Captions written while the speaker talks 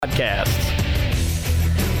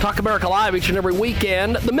Podcasts. Talk America Live each and every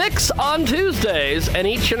weekend. The Mix on Tuesdays and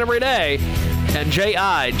each and every day at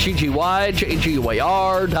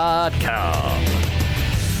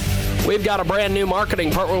JIGGYJGUAR.com. We've got a brand new marketing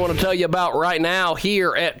part we want to tell you about right now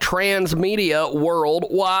here at Transmedia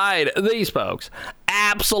Worldwide. These folks,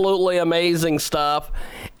 absolutely amazing stuff.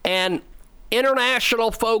 And international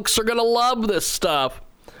folks are going to love this stuff.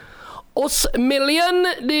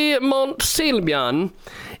 Osmilien de Montsilvan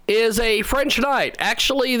is a French knight,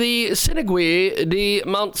 actually the Sinigui de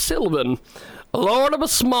Montsilvan, lord of a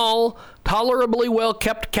small, tolerably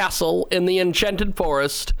well-kept castle in the enchanted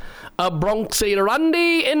forest of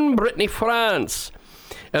Bronxy-Randy in Brittany, France.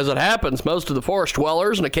 As it happens, most of the forest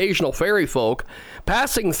dwellers and occasional fairy folk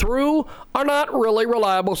passing through are not really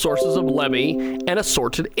reliable sources of levy and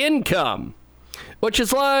assorted income, which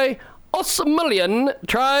is why Osmilien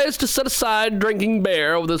tries to set aside drinking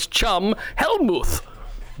beer with his chum Helmuth,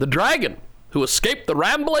 the dragon who escaped the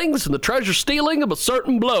ramblings and the treasure stealing of a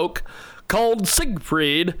certain bloke called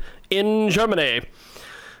Siegfried in Germany,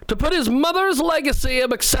 to put his mother's legacy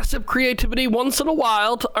of excessive creativity once in a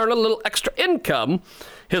while to earn a little extra income.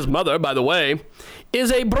 His mother, by the way,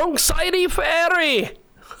 is a Bronxite fairy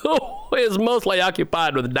who is mostly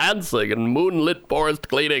occupied with dancing and moonlit forest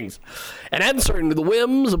cleanings and answering to the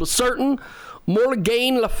whims of a certain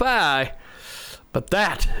Morgane Le Fay. But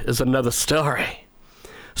that is another story.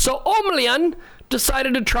 So Osmilien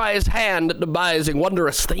decided to try his hand at devising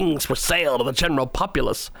wondrous things for sale to the general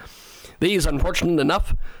populace. These, unfortunate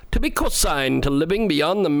enough to be consigned to living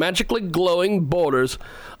beyond the magically glowing borders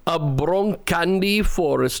of Broncandy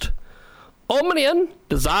Forest. Osmilien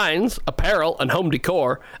designs apparel and home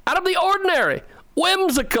decor out of the ordinary,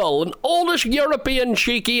 whimsical, and oldish European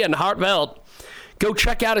cheeky and heartfelt. Go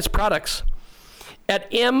check out his products at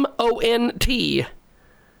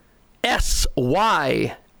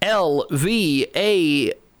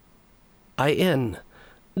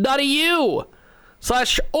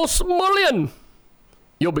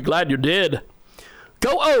You'll be glad you did.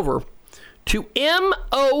 Go over to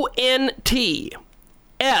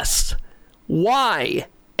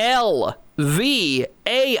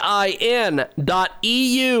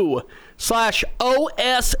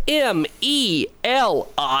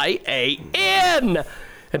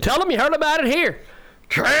and tell them you heard about it here.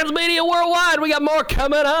 Transmedia Worldwide. We got more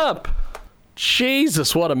coming up.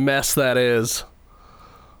 Jesus, what a mess that is.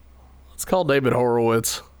 Let's call David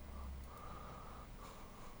Horowitz.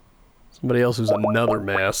 Somebody else who's another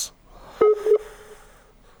mess.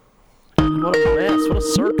 What a mess. What a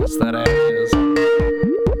circus that act is.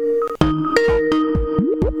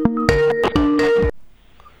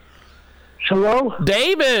 Hello?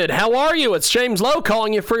 David, how are you? It's James Lowe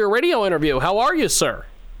calling you for your radio interview. How are you, sir?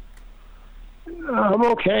 I'm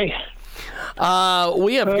okay.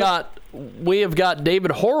 We have got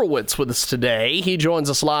David Horowitz with us today. He joins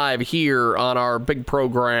us live here on our big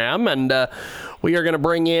program, and we are going to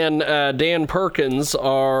bring in Dan Perkins,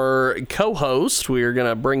 our co-host. We are going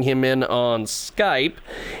to bring him in on Skype,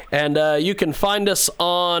 and you can find us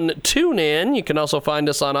on TuneIn. You can also find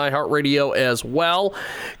us on iHeartRadio as well,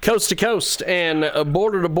 coast to coast and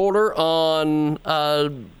border to border on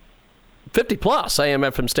 50-plus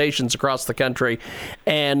AM/FM stations across the country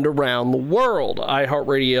and around the world.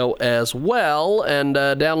 iHeartRadio as well. And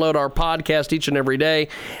download our podcast each and every day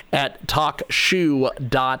at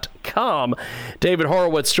TalkShoe.com. David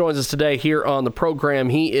Horowitz joins us today here on the program.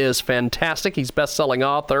 He is fantastic. He's best-selling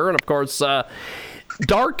author. And, of course,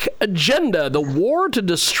 Dark Agenda, The War to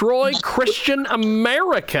Destroy Christian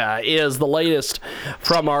America is the latest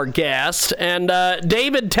from our guest. And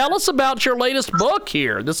David, tell us about your latest book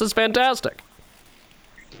here. This is fantastic.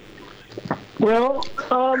 Well,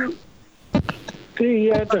 the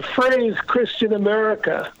phrase Christian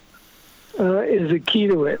America is a key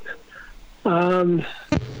to it.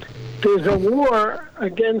 There's a war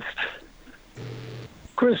against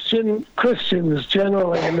Christians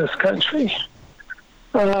generally in this country.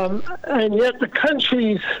 And yet the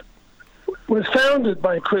country was founded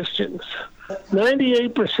by Christians.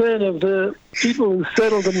 98% of the people who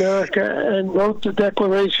settled America and wrote the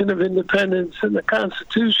Declaration of Independence and the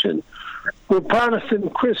Constitution were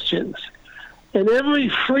Protestant Christians. And every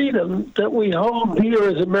freedom that we hold dear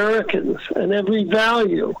as Americans, and every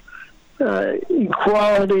value,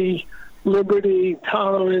 equality, liberty,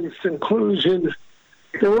 tolerance, inclusion,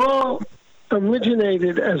 they're all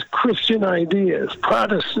originated as Christian ideas,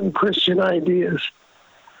 Protestant Christian ideas.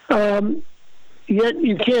 Yet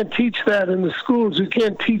you can't teach that in the schools. You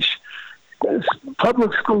can't teach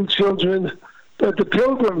public school children that the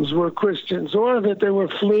Pilgrims were Christians or that they were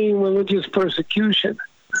fleeing religious persecution.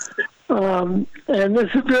 And this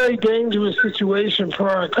is a very dangerous situation for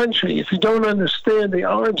our country. If you don't understand the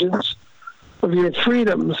origins of your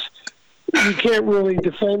freedoms, you can't really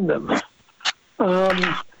defend them.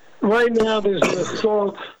 Right now, there's an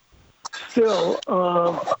assault still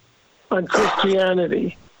on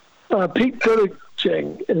Christianity. Pete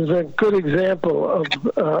Buttigieg is a good example of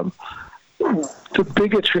the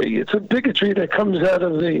bigotry. It's a bigotry that comes out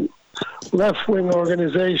of the left-wing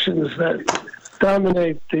organizations that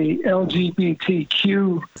dominate the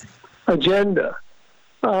LGBTQ agenda.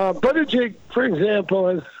 Buttigieg, for example,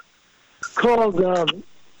 has called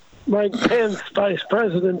Mike Pence, Vice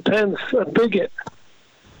President Pence, a bigot.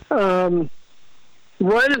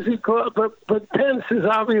 Why does he call? But Pence is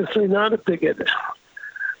obviously not a bigot.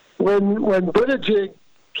 When Buttigieg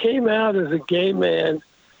came out as a gay man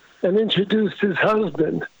and introduced his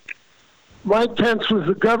husband, Mike Pence was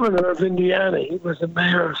the governor of Indiana. He was the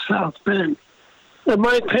mayor of South Bend. And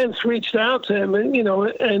Mike Pence reached out to him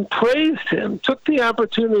and praised him, took the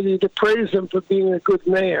opportunity to praise him for being a good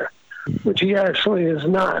mayor, which he actually is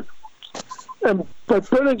not. But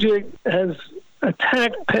Buttigieg has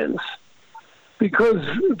attacked Pence because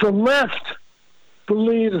the left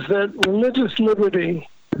believes that religious liberty,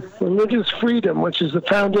 religious freedom, which is the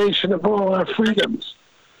foundation of all our freedoms,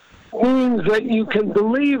 means that you can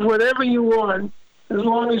believe whatever you want as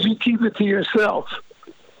long as you keep it to yourself.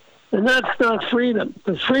 And that's not freedom.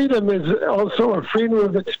 The freedom is also a freedom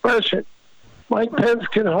of expression. Mike Pence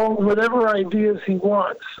can hold whatever ideas he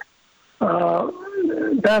wants.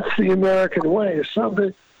 That's the American way. So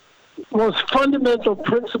the most fundamental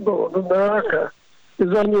principle of America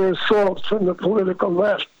is under assault from the political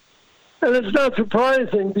left. And it's not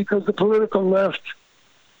surprising because the political left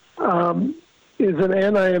is an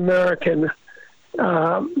anti-American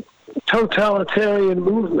totalitarian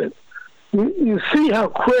movement. You see how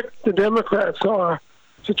quick the Democrats are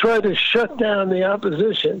to try to shut down the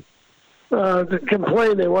opposition, to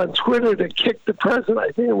complain. They want Twitter to kick the president.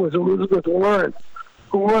 I think it was Elizabeth Warren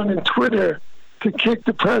who wanted Twitter to kick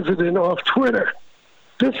the president off Twitter.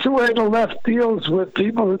 This is the way the left deals with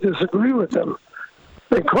people who disagree with them.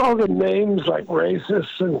 They call them names like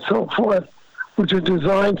racists and so forth, which are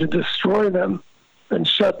designed to destroy them and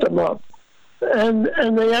shut them up. And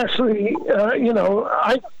they actually,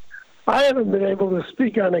 I haven't been able to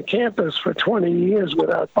speak on a campus for 20 years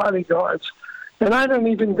without bodyguards. And I don't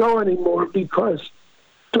even go anymore because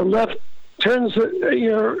the left turns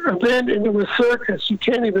your event into a circus. You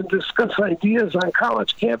can't even discuss ideas on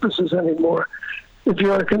college campuses anymore if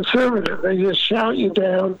you're a conservative. They just shout you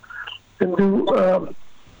down and do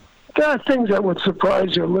there are things that would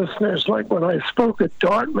surprise your listeners, like when I spoke at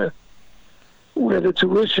Dartmouth, where the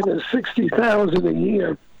tuition is $60,000 a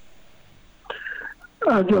year.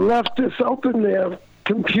 The leftists opened their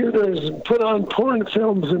computers and put on porn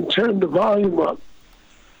films and turned the volume up.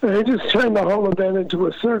 And they just turned the whole event into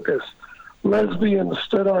a circus. Lesbians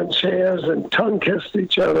stood on chairs and tongue-kissed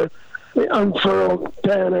each other. They unfurled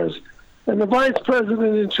banners. And the vice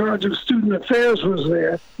president in charge of student affairs was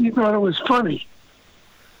there. He thought it was funny.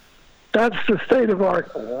 That's the state of our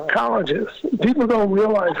colleges. People don't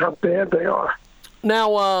realize how bad they are. Now,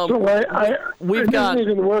 so it isn't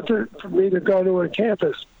even worth it for me to go to a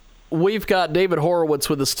campus. We've got David Horowitz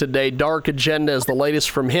with us today. Dark Agenda is the latest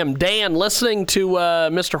from him. Dan, listening to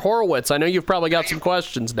Mr. Horowitz, I know you've probably got some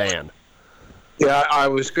questions, Dan. Yeah, I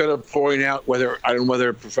was going to point out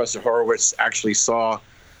whether Professor Horowitz actually saw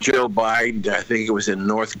Joe Biden. I think it was in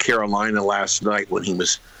North Carolina last night when he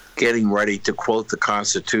was getting ready to quote the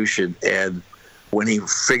Constitution, and when he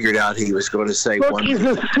figured out he was going to say Look, he's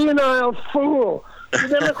a senile fool.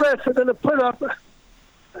 The Democrats are going to put up,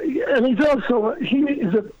 and he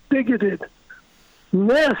is a bigoted,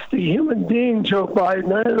 nasty human being, Joe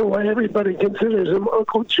Biden. I don't know why everybody considers him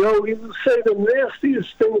Uncle Joe. He will say the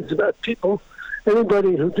nastiest things about people,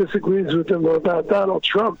 anybody who disagrees with him, or about Donald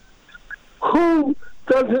Trump. Who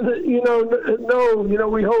doesn't, know,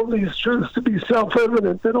 we hold these truths to be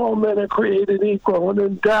self-evident, that all men are created equal and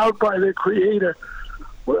endowed by their Creator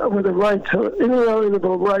with a right to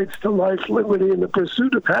inalienable rights to life, liberty, and the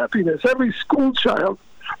pursuit of happiness. Every school child,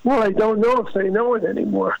 well, I don't know if they know it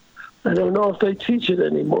anymore. I don't know if they teach it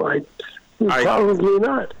anymore. Probably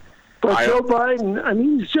not. But Joe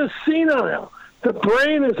Biden, he's just senile. The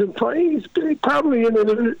brain isn't playing. He's probably in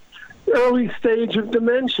an early stage of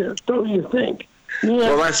dementia, don't you think? He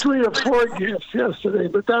had 3 or 4 gifts yesterday,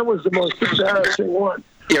 but that was the most embarrassing one.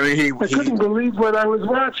 Yeah, I couldn't believe what I was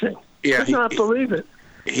watching. Could not believe it.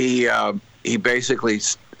 He basically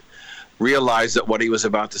realized that what he was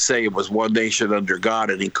about to say was one nation under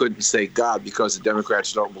God, and he couldn't say God because the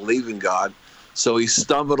Democrats don't believe in God. So he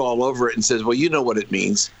stumbled all over it and says, well, you know what it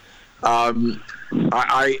means.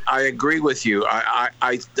 I agree with you.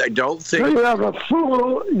 I don't think. So you have a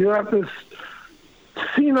fool. You have this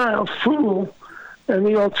senile fool, and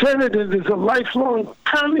the alternative is a lifelong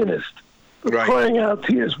communist crying out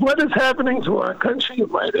tears. What is happening to our country, you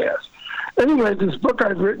might ask? Anyway, this book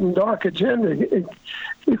I've written, Dark Agenda,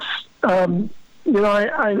 I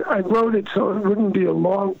wrote it so it wouldn't be a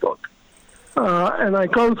long book. And I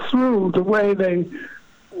go through the way they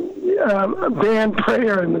banned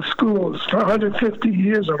prayer in the schools for 150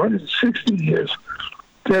 years or 160 years.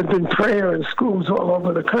 There had been prayer in schools all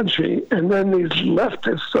over the country, and then these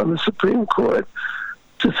leftists on the Supreme Court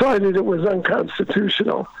decided it was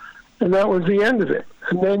unconstitutional, and that was the end of it.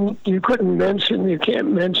 And then you can't mention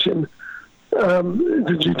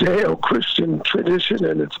the Judeo-Christian tradition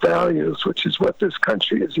and its values, which is what this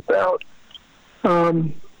country is about,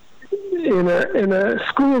 in a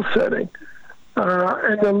school setting.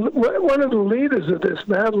 And one of the leaders of this,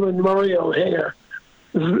 Madeleine Murray O'Hair,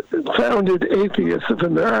 founded Atheists of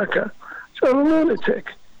America. She's a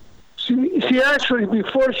lunatic. She actually,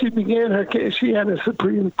 before she began her case, she had a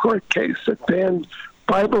Supreme Court case that banned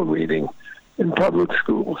Bible reading in public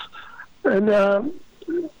schools. And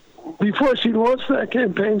before she launched that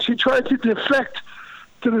campaign, she tried to defect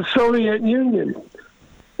to the Soviet Union,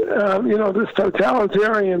 this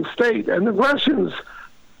totalitarian state. And the Russians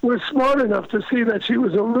were smart enough to see that she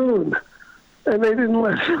was a loon, and they didn't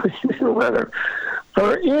let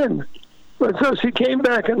her in. But so she came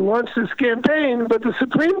back and launched this campaign, but the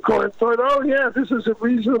Supreme Court thought, oh, yeah, this is a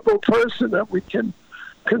reasonable person that we can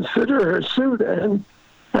consider her suit, and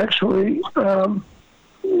actually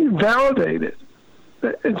validate it.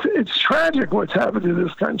 It's tragic what's happened to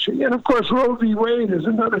this country. And, of course, Roe v. Wade is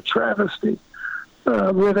another travesty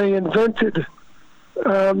where they invented,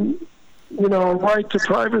 a right to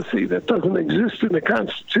privacy that doesn't exist in the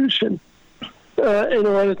Constitution in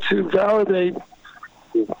order to validate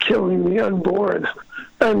killing the unborn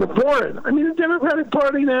and the born. I mean, the Democratic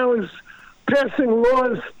Party now is passing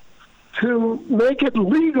laws to make it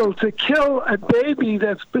legal to kill a baby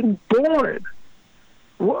that's been born.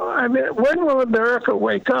 Well, I mean, when will America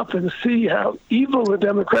wake up and see how evil the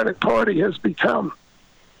Democratic Party has become?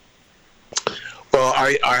 Well,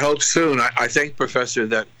 I hope soon. I think, Professor,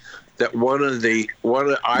 that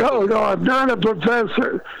No, I'm not a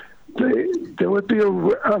professor. There would be a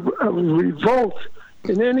revolt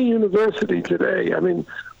in any university today. I mean,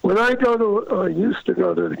 when I used to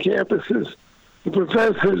go to the campuses, the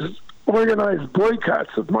professors organized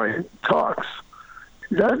boycotts of my talks.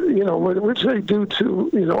 That, which they do to,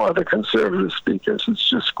 other conservative speakers. It's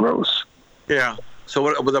just gross. Yeah.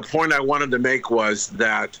 So the point I wanted to make was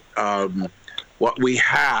that what we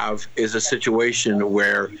have is a situation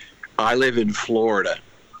where I live in Florida,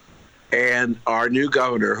 and our new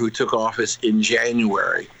governor, who took office in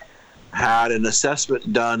January, had an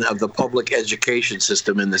assessment done of the public education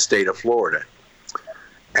system in the state of Florida.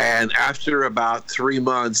 And after about 3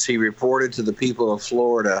 months, he reported to the people of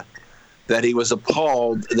Florida that he was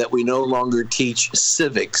appalled that we no longer teach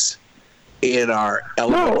civics in our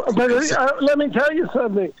elementary. No, but let me tell you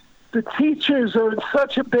something. The teachers are in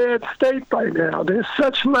such a bad state by now. They're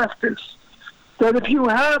such leftists that if you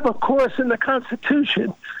have a course in the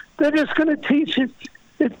Constitution, they're just going to teach it.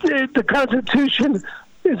 The Constitution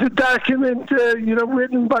is a document,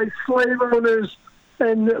 written by slave owners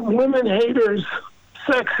and women haters,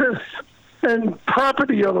 sexists, and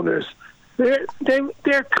property owners.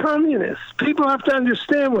 They're communists. People have to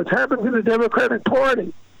understand what's happened to the Democratic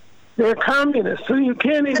Party. They're communists, so you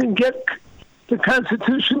can't even get the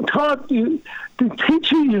Constitution taught you. The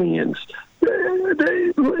teacher unions.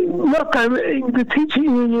 The teaching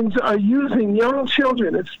unions are using young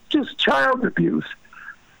children. It's just child abuse.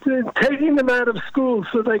 They're taking them out of school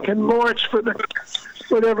so they can march for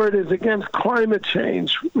whatever it is against climate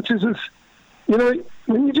change, which is when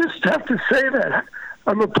you just have to say that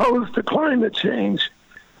I'm opposed to climate change,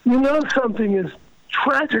 something is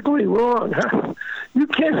tragically wrong. You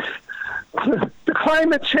can't. The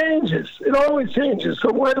climate changes. It always changes.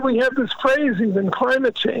 So why do we have this phrase even,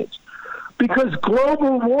 climate change? Because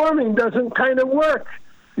global warming doesn't kind of work.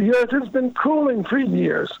 The Earth has been cooling for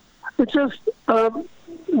years. It's just,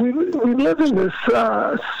 we live in this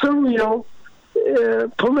surreal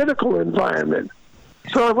political environment.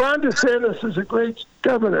 So Ron DeSantis is a great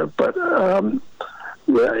governor, but,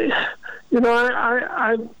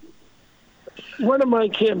 one of my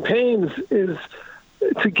campaigns is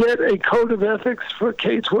to get a code of ethics for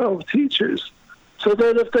K-12 teachers, so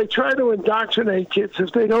that if they try to indoctrinate kids,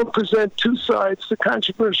 if they don't present two sides to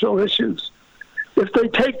controversial issues, if they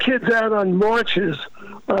take kids out on marches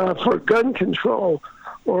for gun control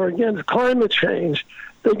or against climate change,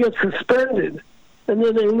 they get suspended, and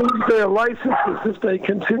then they lose their licenses if they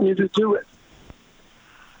continue to do it.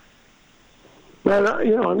 But,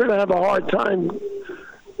 I'm going to have a hard time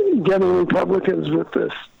getting Republicans with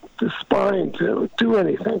this spine to do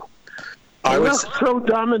anything. That so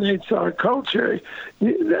dominates our culture.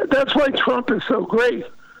 That's why Trump is so great,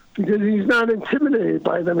 because he's not intimidated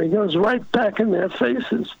by them. He goes right back in their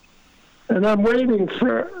faces. And I'm waiting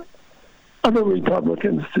for other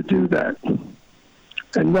Republicans to do that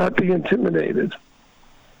and not be intimidated.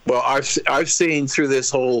 Well, I've seen through this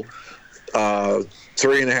whole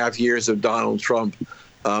 3.5 years of Donald Trump,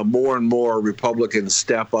 more and more Republicans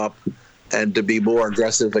step up and to be more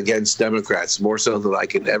aggressive against Democrats, more so than I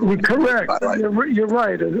can ever. You're correct. You're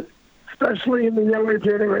right, especially in the younger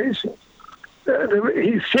generation.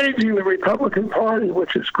 He's changing the Republican Party,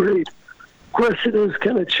 which is great. Question is,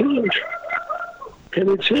 can it change? Can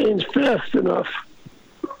it change fast enough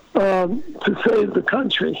to save the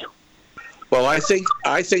country? Well, I think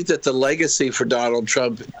that the legacy for Donald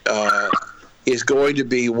Trump is going to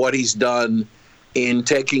be what he's done in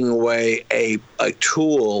taking away a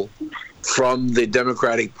tool from the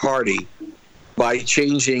Democratic Party by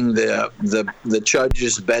changing the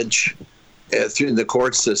judges' bench through the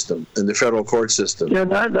court system, in the federal court system. Yeah,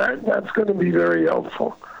 that's going to be very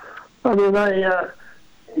helpful. I mean,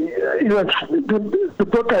 the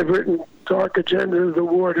book I've written, Dark Agenda, The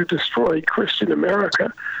War to Destroy Christian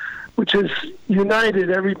America, which has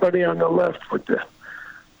united everybody on the left with the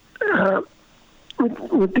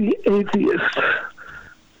atheists,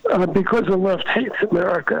 because the left hates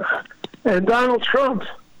America. And Donald Trump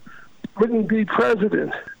wouldn't be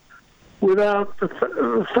president without the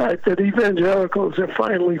fact that evangelicals are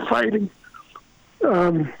finally fighting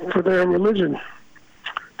for their religion,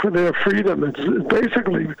 for their freedom. It's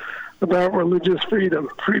basically about religious freedom,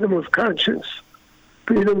 freedom of conscience,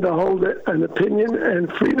 freedom to hold an opinion,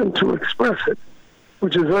 and freedom to express it,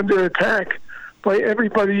 which is under attack by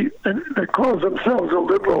everybody that calls themselves a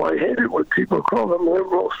liberal. I hate it when people call them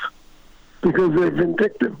liberals because they're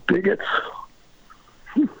vindictive bigots.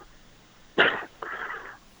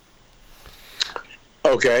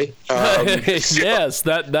 Okay. Yes,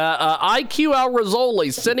 that IQ Al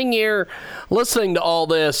Rizzoli sitting here listening to all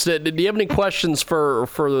this. Do you have any questions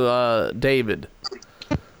for David?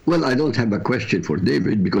 Well, I don't have a question for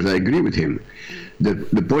David because I agree with him.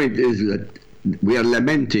 The point is that we are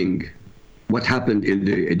lamenting what happened in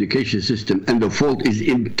the education system, and the fault is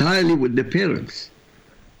entirely with the parents.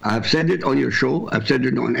 I've said it on your show. I've said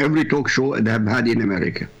it on every talk show that I've had in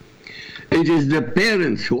America. It is the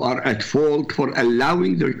parents who are at fault for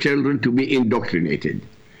allowing their children to be indoctrinated.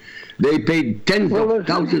 They paid tens of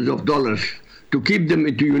thousands of dollars to keep them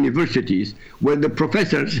into universities where the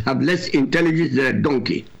professors have less intelligence than a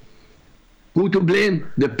donkey. Who to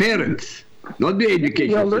blame? The parents, not the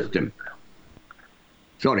education system.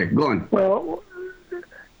 Sorry, go on. Well,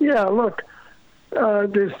 yeah, look,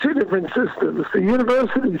 there's two different systems. The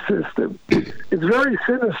university system is very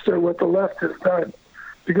sinister what the left has done,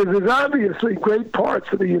 because there's obviously great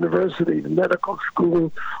parts of the university, the medical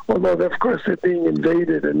school, although of course they're being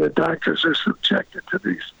invaded and the doctors are subjected to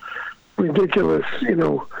these ridiculous,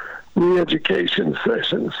 re-education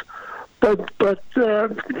sessions. But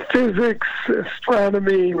physics,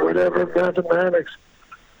 astronomy, whatever, mathematics,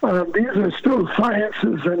 these are still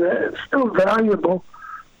sciences, and it's still valuable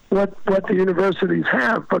what the universities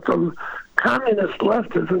have. But the communist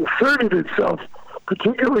left has inserted itself,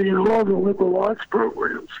 particularly in all the liberal arts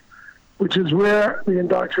programs, which is where the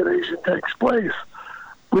indoctrination takes place.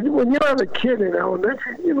 When you have a kid in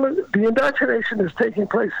elementary, the indoctrination is taking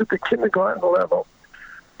place at the kindergarten level.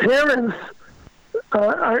 Parents,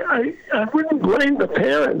 I wouldn't blame the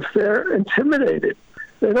parents. They're intimidated.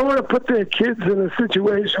 They don't want to put their kids in a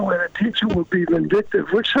situation where the teacher will be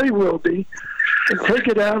vindictive, which they will be, and take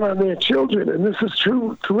it out on their children. And this is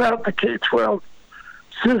true throughout the K-12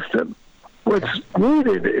 system. What's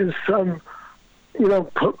needed is some,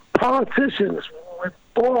 politicians with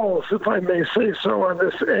balls, if I may say so, on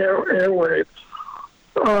this airwave,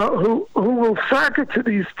 who will sock it to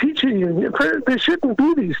these teaching unions. There shouldn't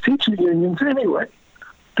be these teaching unions anyway.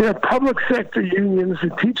 They're public sector unions.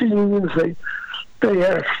 The teaching unions, they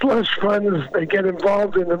have slush funds. They get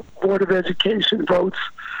involved in the Board of Education votes.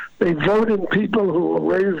 They vote in people who will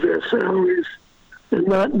raise their salaries and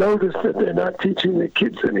not notice that they're not teaching the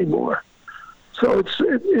kids anymore. So it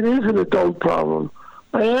is an adult problem.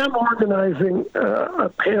 I am organizing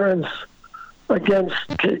parents against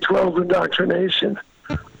K-12 indoctrination,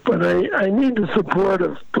 but I need the support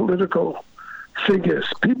of political figures,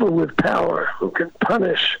 people with power who can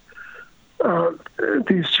punish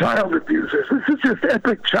these child abusers. This is just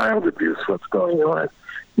epic child abuse, what's going on.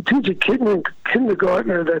 You teach a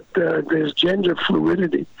kindergartner that there's gender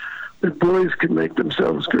fluidity, that boys can make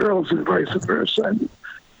themselves girls and vice versa.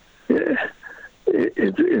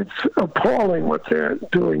 It's appalling what they're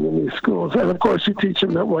doing in these schools. And, of course, you teach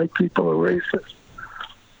them that white people are racist.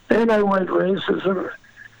 Anti-white racism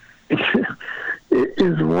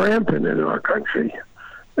is rampant in our country,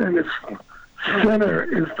 and its center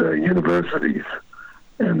is the universities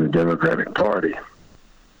and the Democratic Party.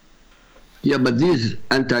 Yeah, but these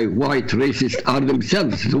anti-white racists are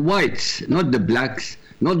themselves the whites, not the blacks,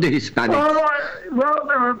 not the Hispanics. Well,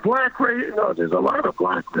 there are black racists. No, there's a lot of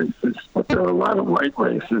black racists, but there are a lot of white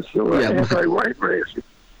racists who are anti-white racists.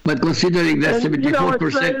 But considering that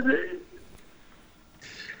 74%,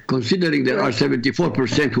 considering there are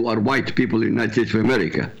 74% who are white people in the United States of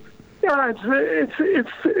America. Yeah, it's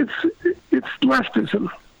leftism.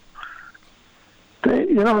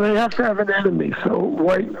 They have to have an enemy. So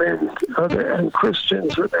white men and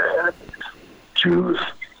Christians are their enemies. Jews.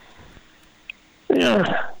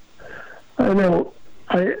 Yeah, I know.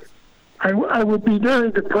 I would be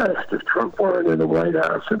very depressed if Trump weren't in the White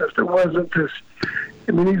House and if there wasn't this.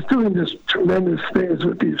 I mean, he's doing this tremendous things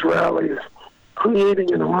with these rallies,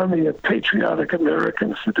 creating an army of patriotic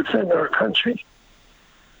Americans to defend our country.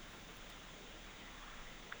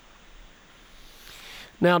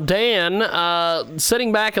 Now, Dan,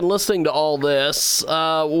 sitting back and listening to all this,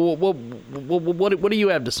 what do you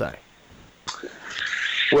have to say?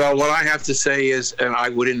 Well, what I have to say is, and I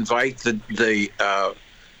would invite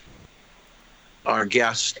our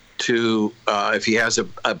guest to, if he has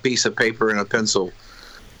a piece of paper and a pencil,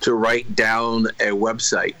 to write down a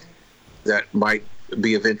website that might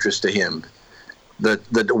be of interest to him. The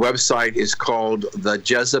website is called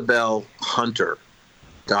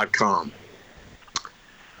thejezebelhunter.com.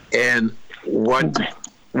 And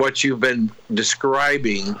what you've been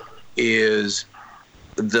describing is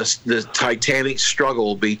the titanic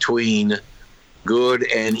struggle between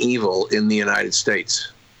good and evil in the United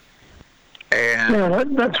States. And yeah,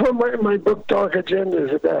 that's what my book Dark Agenda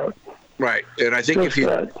is about. Right, and I think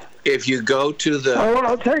if you go to the,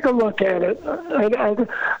 I'll take a look at it.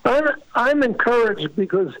 I'm encouraged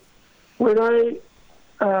because when I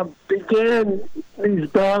began these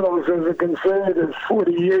battles as a conservative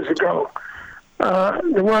 40 years ago,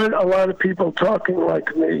 there weren't a lot of people talking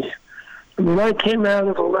like me. I mean, I came out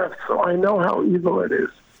of the left, so I know how evil it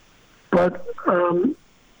is. But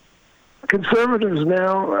conservatives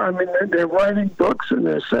now, I mean, they're writing books and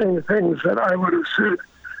they're saying things that I would have said.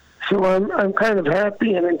 So I'm kind of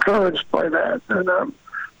happy and encouraged by that. And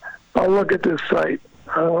I'll look at this site.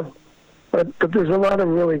 But there's a lot of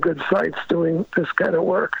really good sites doing this kind of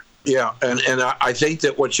work. Yeah, and I think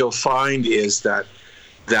that what you'll find is that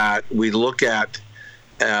we look at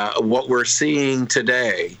what we're seeing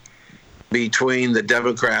today between the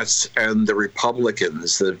Democrats and the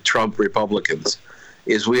Republicans, the Trump Republicans,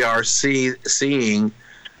 is we are seeing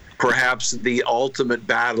perhaps the ultimate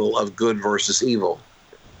battle of good versus evil.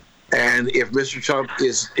 And if Mr. Trump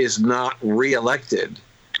is not reelected,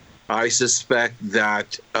 I suspect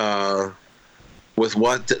that with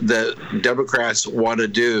what the Democrats want to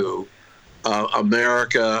do,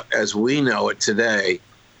 America as we know it today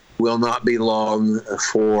will not be long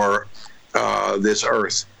for this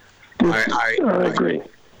earth. I agree.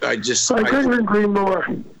 I couldn't agree more.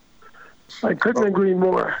 I couldn't agree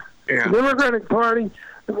more. Yeah. The Democratic Party,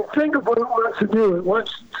 I mean, think of what it wants to do. It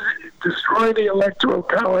wants to destroy the Electoral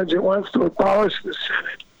College. It wants to abolish the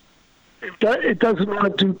Senate. It doesn't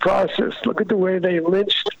want due process. Look at the way they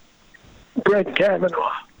lynched Brett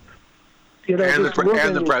Kavanaugh. You know, and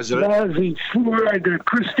the president. Nazi Ford,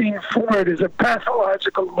 Christine Ford is a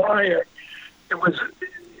pathological liar. It was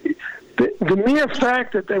the mere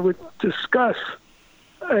fact that they would discuss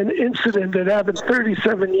an incident that happened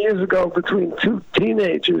 37 years ago between two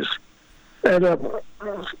teenagers at a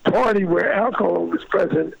party where alcohol was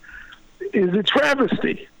present is a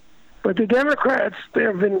travesty. But the Democrats,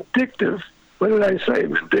 they're vindictive. What did I say?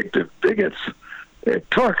 Vindictive bigots. They're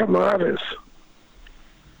torquemadas.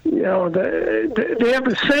 You know, they have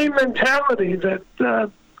the same mentality that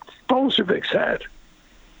Bolsheviks had.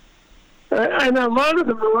 And a lot of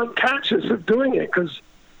them are unconscious of doing it because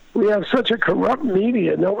we have such a corrupt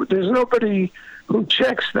media. There's nobody who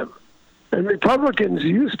checks them. And Republicans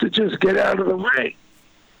used to just get out of the way.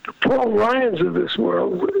 The Paul Ryans of this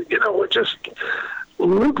world, you know, were just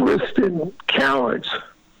loop-list and cowards.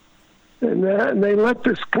 And they let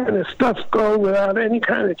this kind of stuff go without any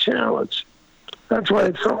kind of challenge. That's why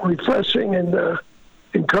it's so refreshing and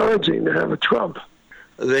encouraging to have a Trump.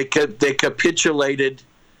 They capitulated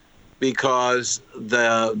because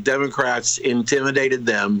the Democrats intimidated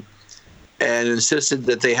them and insisted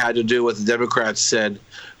that they had to do what the Democrats said,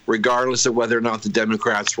 regardless of whether or not the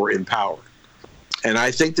Democrats were in power. And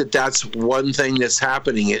I think that that's one thing that's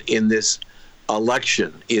happening in this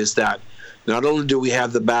election, is that not only do we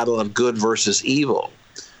have the battle of good versus evil,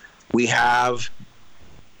 we have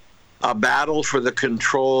a battle for the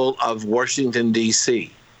control of Washington,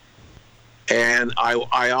 D.C. And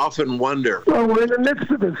I often wonder... Well, we're in the midst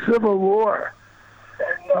of a civil war.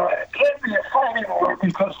 And it can't be a fighting war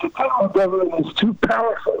because the federal government is too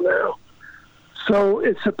powerful now. So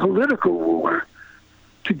it's a political war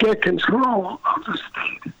to get control of the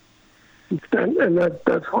state. And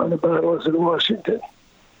that's why the battle is in Washington.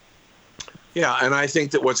 Yeah, and I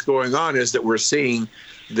think that what's going on is that we're seeing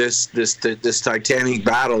this titanic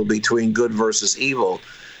battle between good versus evil.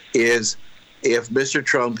 Is if Mr.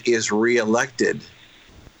 Trump is reelected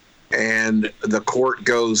and the court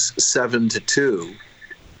goes 7-2,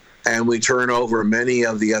 and we turn over many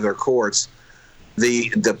of the other courts,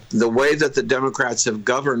 the way that the Democrats have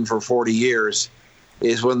governed for 40 years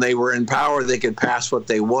is when they were in power, they could pass what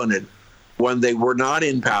they wanted. When they were not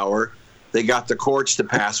in power, they got the courts to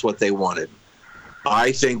pass what they wanted.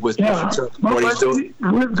 I think with what he's doing,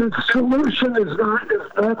 the solution is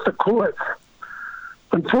not the courts.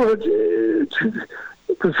 Unfortunately,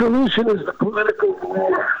 the solution is the political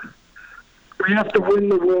war. We have to win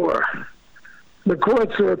the war. The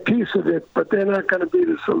courts are a piece of it, but they're not going to be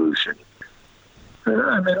the solution.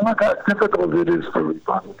 I mean, look how difficult it is for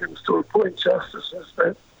Republicans to appoint justices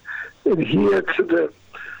that adhere to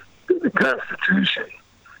the Constitution.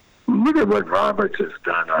 Look at what Roberts has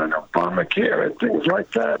done on Obamacare and things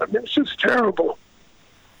like that. I mean, it's just terrible.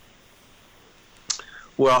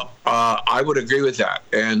 Well, I would agree with that,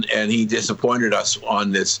 and he disappointed us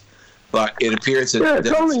on this. But it appears that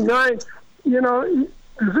it's only 9. You know,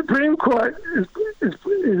 the Supreme Court is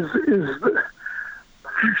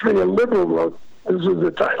actually a liberal vote. This is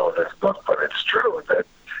the title of this book, but it's true that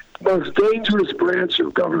the most dangerous branch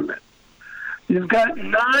of government. You've got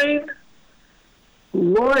 9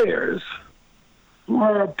 lawyers who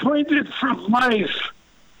are appointed for life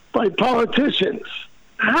by politicians.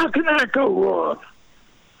 How can that go wrong?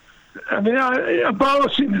 I mean,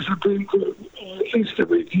 abolishing the Supreme Court, at least the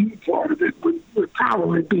review part of it, would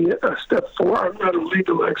probably be a step forward. I'm not a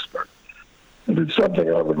legal expert, but it's something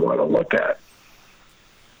I would want to look at.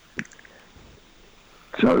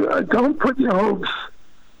 So don't put your hopes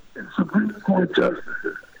in Supreme Court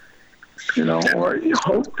justices, or you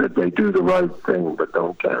hope that they do the right thing, but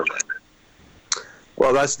don't count on it.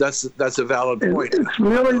 Well, that's a valid point. It's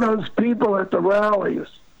really those people at the rallies.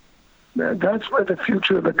 That's where the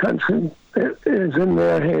future of the country is in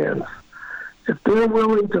their hands. If they're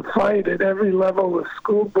willing to fight at every level of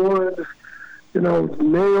school boards,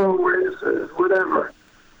 mayoral races, whatever,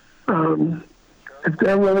 if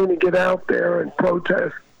they're willing to get out there and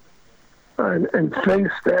protest and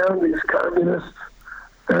face down these communists,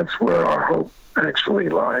 that's where our hope actually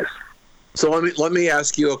lies. So let me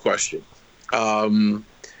ask you a question.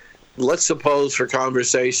 Let's suppose, for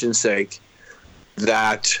conversation's sake,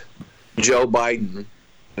 that Joe Biden,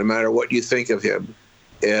 no matter what you think of him,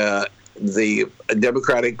 the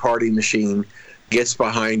Democratic Party machine gets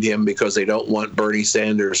behind him because they don't want Bernie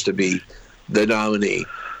Sanders to be the nominee.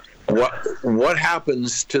 What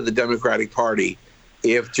happens to the Democratic Party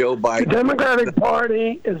if Joe Biden... The Democratic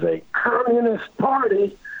Party is a communist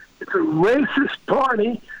party. It's a racist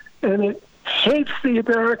party, and it hates the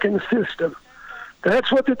American system.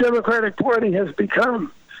 That's what the Democratic Party has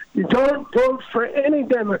become. You don't vote for any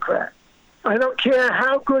Democrat. I don't care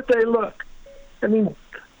how good they look. I mean,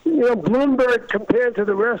 Bloomberg, compared to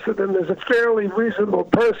the rest of them, is a fairly reasonable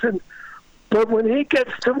person. But when he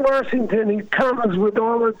gets to Washington, he comes with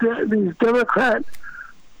all of these Democrat,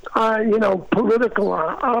 political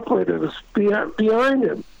operatives behind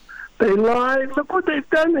him. They lied. Look what they've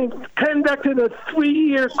done. They conducted a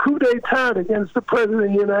 3-year coup d'etat against the President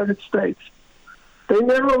of the United States.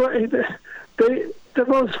 The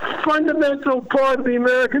most fundamental part of the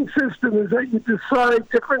American system is that you decide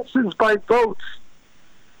differences by votes.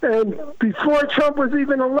 And before Trump was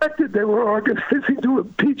even elected, they were organizing to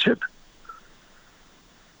impeach him.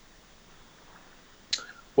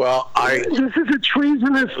 Well, this is a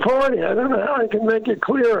treasonous party. I don't know how I can make it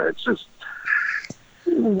clearer. It's just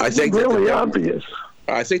really obvious.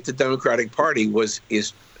 I think the Democratic Party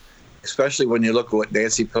is, especially when you look at what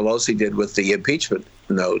Nancy Pelosi did with the impeachment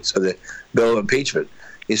notes, or the bill of impeachment,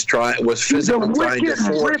 was physically trying to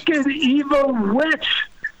force. Wicked, evil witch,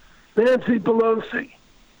 Nancy Pelosi.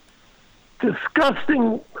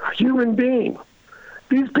 Disgusting human being.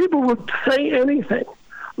 These people would say anything.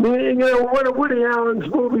 I mean, one of Woody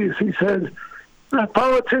Allen's movies, he said, that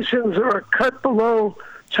politicians are a cut below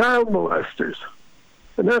child molesters.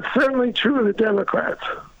 And that's certainly true of the Democrats.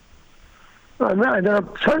 There are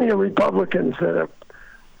plenty of Republicans that are,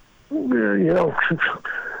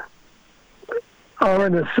 are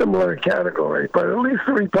in a similar category. But at least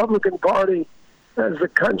the Republican Party has the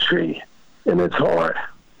country in its heart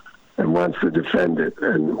and wants to defend it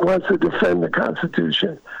and wants to defend the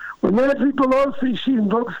Constitution. When Nancy Pelosi, she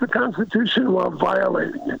invokes the Constitution while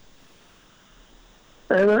violating it.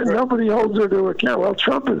 And nobody holds her to account. Well,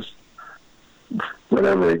 Trump is,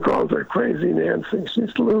 whatever he calls her, crazy Nancy.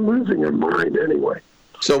 She's losing her mind anyway.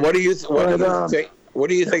 So what do you think? What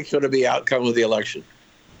do you think is going to be the outcome of the election?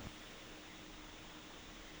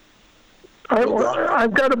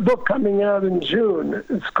 I've got a book coming out in June.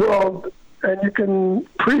 It's called, and you can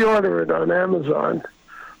pre-order it on Amazon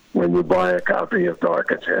when you buy a copy of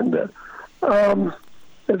Dark Agenda.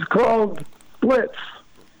 It's called Blitz.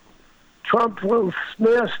 Trump will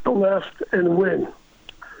smash the left and win.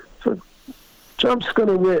 So Trump's going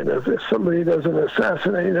to win if somebody doesn't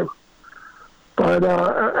assassinate him. But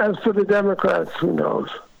as for the Democrats, who knows?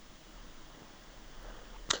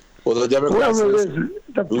 Well, the Democrats...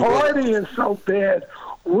 The party is so bad.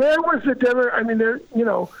 Where was the Democrat? I mean,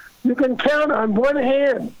 you can count on one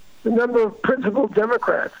hand the number of principal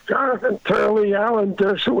Democrats, Jonathan Turley, Alan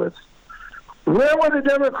Dershowitz. Where were the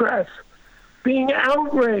Democrats being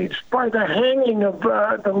outraged by the hanging of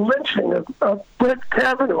the lynching of Brett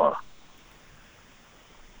Kavanaugh?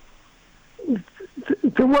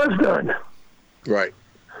 There was none. Right.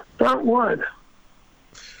 Not one.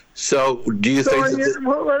 So, do you think that...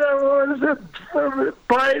 What is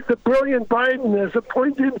it? The brilliant Biden has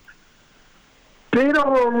appointed Beto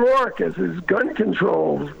O'Rourke as his gun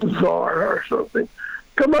control czar or something.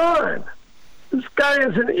 Come on. This guy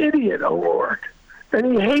is an idiot, O'Rourke. And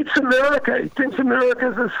he hates America. He thinks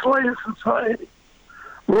America is a slave society.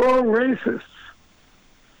 We're all racists.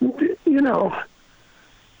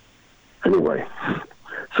 Anyway.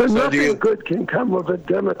 So nothing good can come of a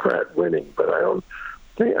Democrat winning, but I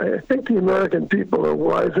think the American people are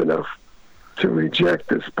wise enough to reject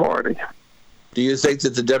this party. Do you think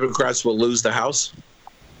that the Democrats will lose the House?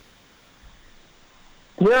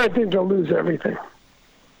 Yeah, I think they'll lose everything.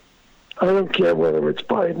 I don't care whether it's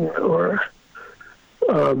Biden or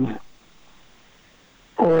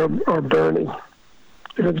Bernie.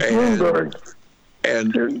 If it's Bloomberg,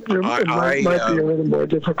 it might be a little more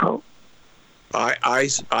difficult. I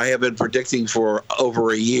have been predicting for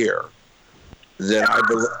over a year that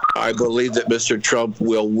I believe that Mr. Trump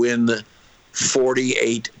will win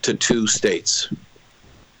 48 to 2 states.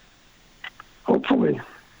 Hopefully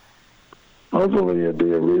it'll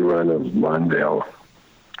be a rerun of Mondale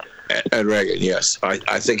and Reagan. Yes, I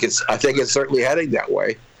think it's certainly heading that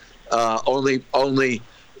way. Only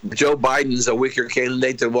Joe Biden's a weaker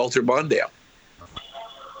candidate than Walter Mondale.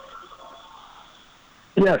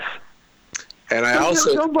 Yes. And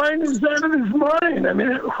Joe Biden is out of his mind. I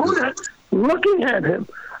mean, looking at him,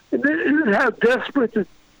 this is how desperate the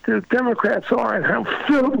Democrats are and how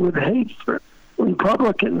filled with hate for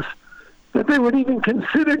Republicans that they would even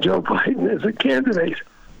consider Joe Biden as a candidate.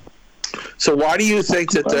 So why do you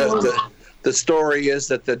think that the story is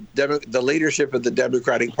that the leadership of the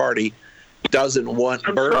Democratic Party doesn't want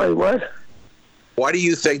Bernie? Sorry, what? Why do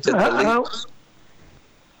you think that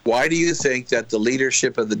Why do you think that the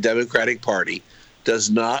leadership of the Democratic Party does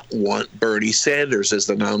not want Bernie Sanders as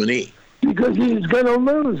the nominee? Because he's going to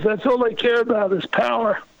lose. That's all they care about is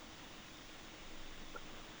power.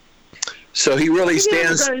 So he really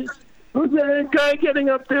stands... Who's that guy getting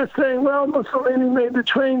up there saying, well, Mussolini made the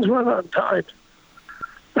trains run on time?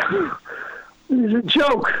 He's a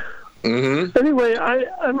joke. Mm-hmm. Anyway,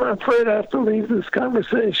 I'm afraid I have to leave this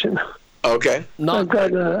conversation. Okay. I've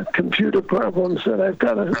got computer problems that I've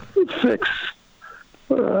got to fix,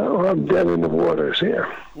 or I'm dead in the waters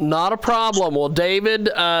here. Not a problem. Well, David,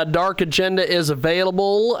 Dark Agenda is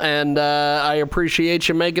available, and I appreciate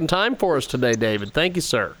you making time for us today, David. Thank you,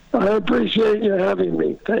 sir. I appreciate you having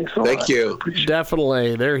me. Thanks a lot. Thank you.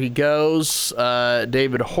 Definitely. There he goes.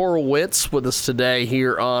 David Horowitz with us today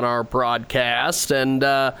here on our broadcast. And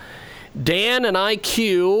Dan and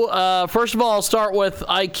IQ. First of all, I'll start with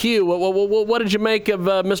IQ. What did you make of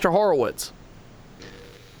Mr. Horowitz?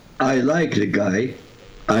 I like the guy.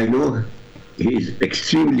 I know he's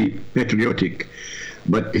extremely patriotic,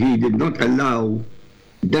 but he did not allow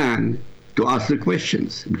Dan to ask the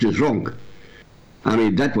questions, which is wrong. I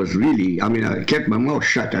mean, that was really, I kept my mouth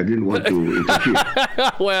shut. I didn't want to interfere.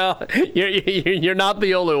 Well, you're not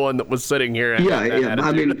the only one that was sitting here. Yeah.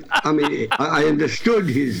 I understood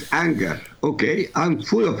his anger. Okay, I'm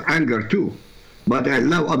full of anger too, but I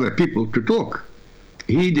allow other people to talk.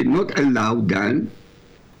 he did not allow Dan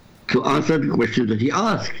to answer the questions that he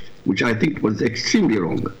asked, which I think was extremely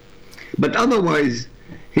wrong. But otherwise,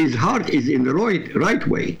 his heart is in the right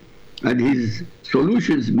way, and his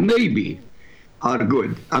solutions maybe are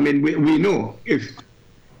good. I mean, we know if,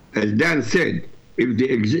 as Dan said, if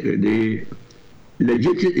the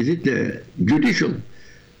judicial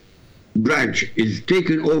branch is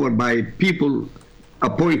taken over by people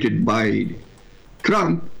appointed by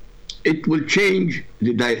Trump, it will change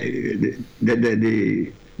the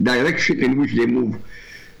direction in which they move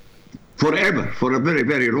forever, for a very,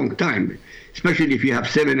 very long time, especially if you have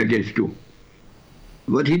 7 against 2.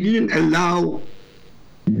 But he didn't allow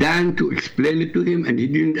Dan to explain it to him, and he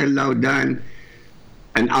didn't allow Dan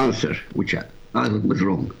an answer, which I thought was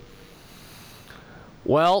wrong.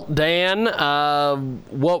 Well, Dan,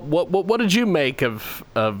 what did you make of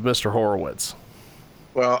Mr. Horowitz?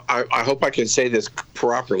 Well, I hope I can say this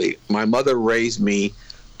properly. My mother raised me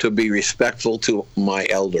to be respectful to my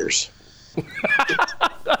elders.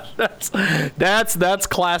 That's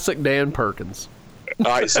classic Dan Perkins. All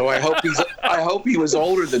right, so I hope he was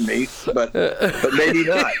older than me, but maybe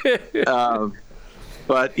not.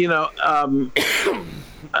 But you know,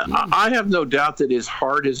 I have no doubt that his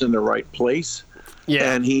heart is in the right place.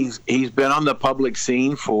 Yeah. And he's been on the public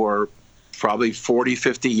scene for probably 40,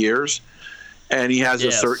 50 years. And he has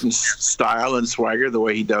a certain style and swagger, the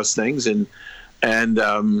way he does things. And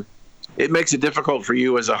it makes it difficult for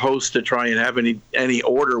you as a host to try and have any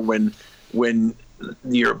order when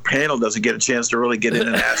your panel doesn't get a chance to really get in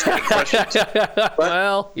and ask any questions. But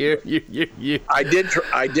well, you. I did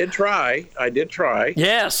try.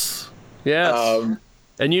 Yes.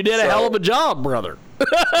 And you did a hell of a job, brother.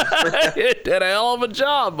 You did a hell of a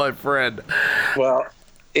job, my friend. Well,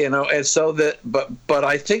 you know, and so but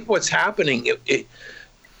I think what's happening,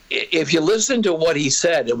 if you listen to what he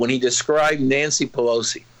said when he described Nancy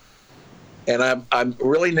Pelosi, and I'm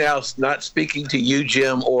really now not speaking to you,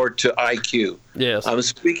 Jim, or to IQ. Yes. I'm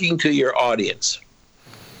speaking to your audience.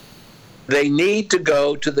 They need to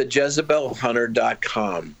go to the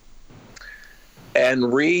JezebelHunter.com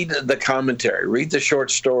and read the commentary, read the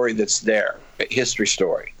short story that's there, history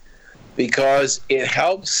story, because it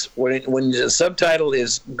helps when the subtitle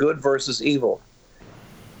is Good versus Evil.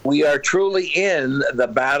 We are truly in the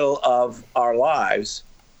battle of our lives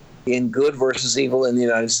in good versus evil in the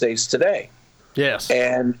United States today. Yes.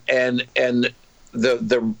 And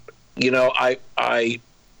the you know, I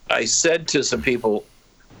said to some people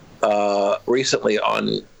recently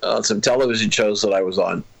on some television shows that I was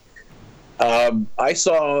on, I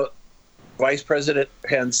saw Vice President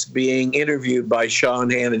Pence being interviewed by Sean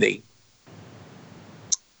Hannity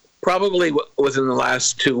probably within the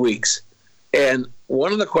last 2 weeks. And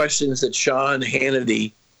one of the questions that Sean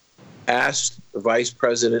Hannity asked Vice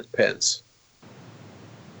President Pence,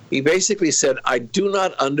 he basically said, I do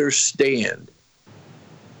not understand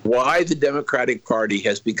why the Democratic Party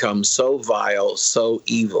has become so vile, so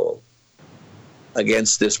evil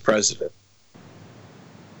against this president.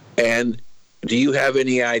 And do you have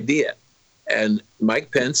any idea? And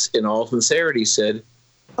Mike Pence, in all sincerity, said,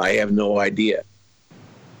 I have no idea.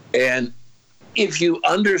 And if you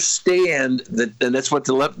understand that, and that's what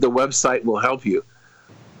the website will help you,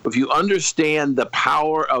 if you understand the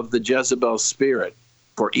power of the Jezebel spirit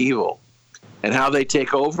for evil and how they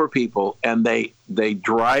take over people and they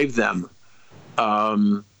drive them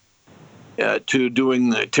to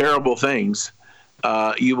doing terrible things,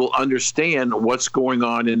 you will understand what's going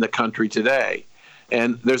on in the country today.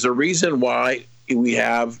 And there's a reason why we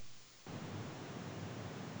have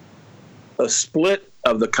a split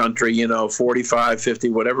of the country, 45, 50,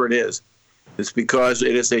 whatever it is. It's because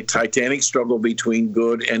it is a titanic struggle between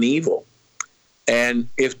good and evil. And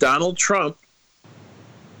if Donald Trump,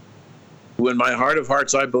 who in my heart of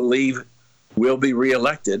hearts I believe will be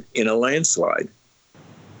reelected in a landslide,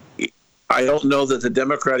 I don't know that the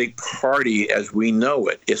Democratic Party as we know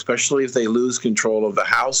it, especially if they lose control of the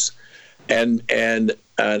House and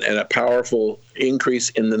a powerful increase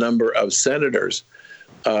in the number of senators,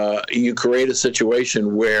 you create a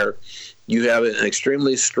situation where you have an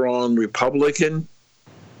extremely strong Republican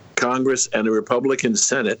Congress and a Republican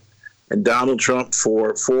Senate, and Donald Trump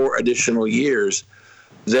for 4 additional years.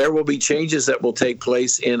 There will be changes that will take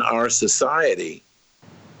place in our society,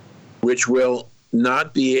 which will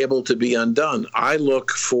not be able to be undone. I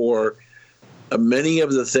look for many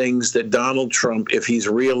of the things that Donald Trump, if he's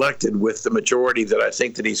reelected with the majority that I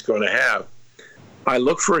think that he's going to have, I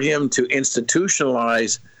look for him to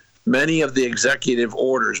institutionalize many of the executive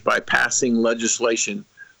orders by passing legislation,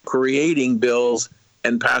 creating bills,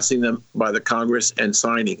 and passing them by the Congress and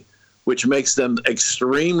signing, which makes them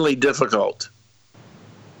extremely difficult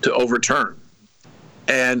to overturn.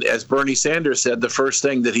 And as Bernie Sanders said, the first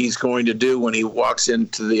thing that he's going to do when he walks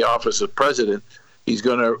into the office of president, he's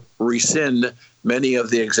going to rescind many of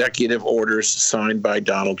the executive orders signed by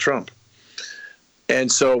Donald Trump.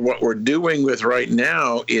 And so what we're doing with right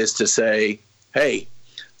now is to say, hey,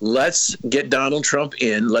 let's get Donald Trump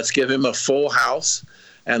in, let's give him a full House,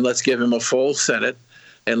 and let's give him a full Senate,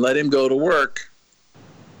 and let him go to work.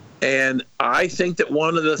 And I think that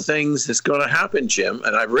one of the things that's going to happen, Jim,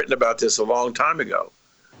 and I've written about this a long time ago,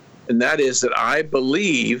 and that is that I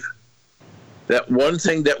believe that one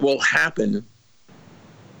thing that will happen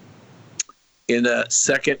in a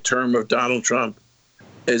second term of Donald Trump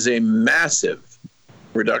is a massive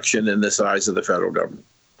reduction in the size of the federal government.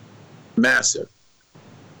 Massive.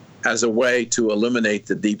 As a way to eliminate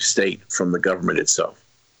the deep state from the government itself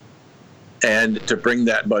and to bring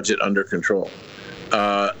that budget under control.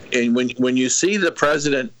 And when you see the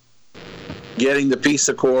president getting the peace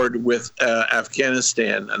accord with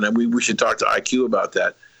Afghanistan, and then we should talk to IQ about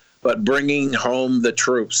that, but bringing home the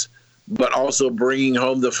troops, but also bringing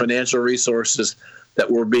home the financial resources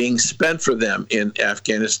that were being spent for them in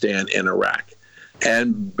Afghanistan and Iraq.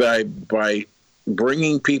 And by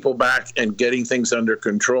bringing people back and getting things under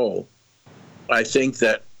control, I think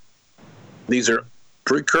that these are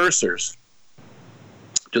precursors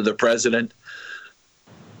to the president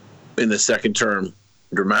in the second term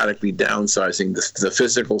dramatically downsizing the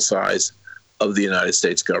physical size of the United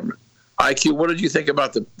States government. IQ, what did you think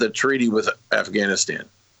about the treaty with Afghanistan?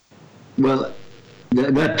 Well,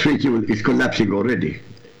 that treaty is collapsing already,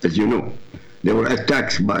 as you know. There were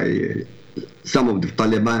attacks by some of the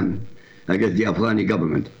Taliban against the Afghani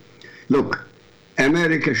government. Look,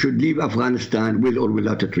 America should leave Afghanistan with or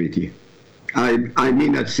without a treaty. I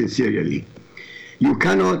mean that sincerely. You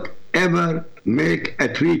cannot ever make a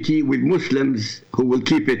treaty with Muslims who will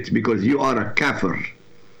keep it because you are a kafir.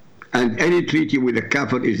 And any treaty with a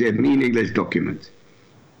kafir is a meaningless document.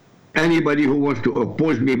 Anybody who wants to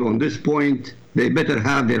oppose me on this point, they better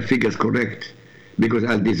have their figures correct because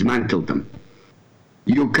I'll dismantle them.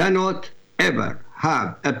 You cannot ever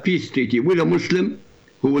have a peace treaty with a Muslim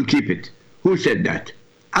who will keep it. Who said that?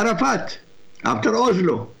 Arafat, after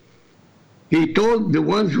Oslo. He told the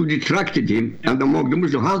ones who detracted him and among the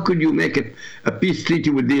Muslims, how could you make a peace treaty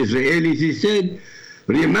with the Israelis? He said,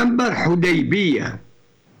 remember Hudaybiyah.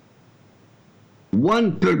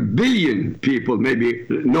 1 per billion people maybe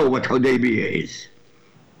know what Hudaybiyah is.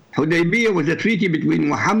 Hudaybiyah was a treaty between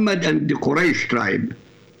Muhammad and the Quraysh tribe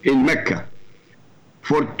in Mecca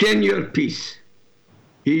for 10-year peace.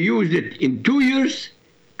 He used it in 2 years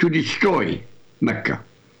to destroy Mecca.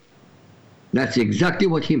 That's exactly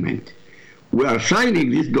what he meant. We are signing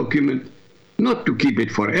this document not to keep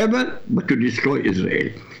it forever, but to destroy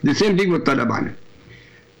Israel. The same thing with Taliban.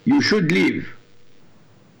 You should leave.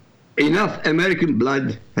 Enough American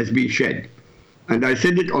blood has been shed. And I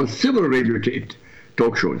said it on several radio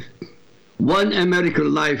talk shows. 1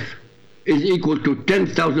 American life is equal to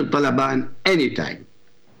 10,000 Taliban anytime.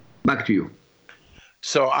 Back to you.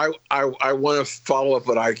 So I want to follow up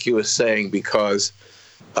what IQ is saying because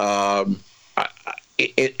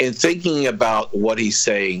in thinking about what he's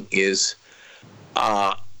saying is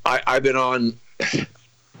I've been on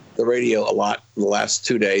the radio a lot the last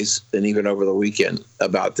 2 days and even over the weekend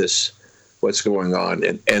about this, what's going on.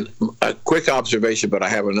 And a quick observation, but I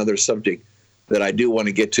have another subject that I do want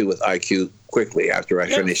to get to with IQ quickly after I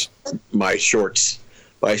finish my short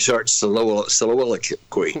soliloquy.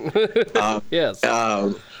 Yes.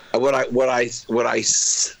 What I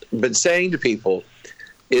been saying to people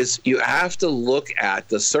is you have to look at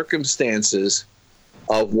the circumstances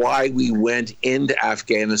of why we went into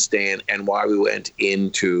Afghanistan and why we went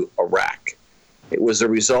into Iraq. It was a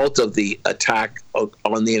result of the attack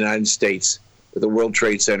on the United States with the World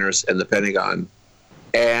Trade Centers and the Pentagon.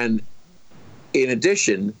 And in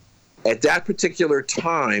addition, at that particular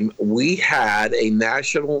time, we had a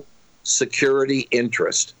national security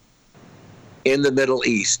interest in the Middle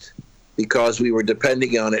East because we were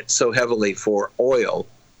depending on it so heavily for oil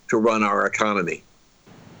to run our economy.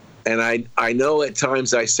 And I know at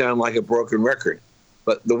times I sound like a broken record,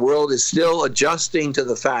 but the world is still adjusting to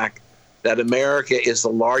the fact that America is the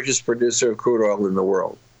largest producer of crude oil in the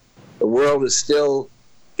world. The world is still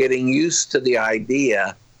getting used to the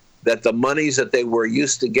idea that the monies that they were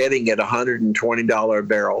used to getting at $120 a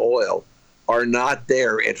barrel oil are not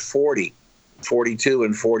there at 40, 42,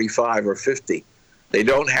 and 45 or 50. They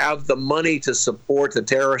don't have the money to support the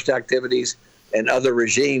terrorist activities and other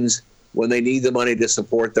regimes when they need the money to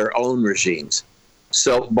support their own regimes.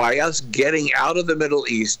 So by us getting out of the Middle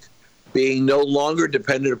East, being no longer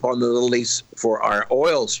dependent upon the Middle East for our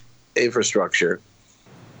oil infrastructure,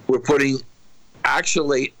 we're putting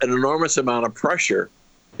actually an enormous amount of pressure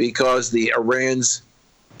because the Irans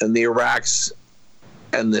and the Iraqs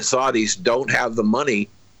and the Saudis don't have the money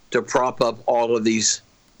to prop up all of these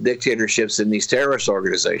dictatorships and these terrorist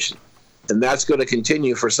organizations. And that's going to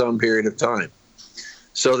continue for some period of time.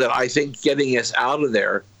 So that I think getting us out of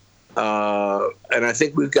there, and I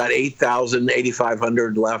think we've got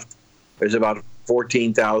 8,500 left. There's about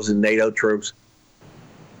 14,000 NATO troops.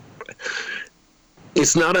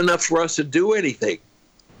 It's not enough for us to do anything.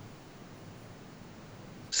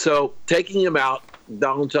 So taking him out,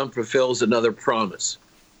 Donald Trump fulfills another promise.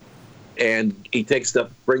 And he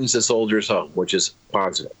brings the soldiers home, which is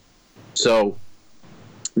positive. So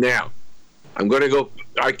now I'm going to go.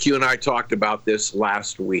 IQ and I talked about this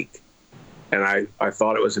last week, and I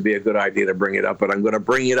thought it would be a good idea to bring it up, but I'm going to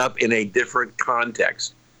bring it up in a different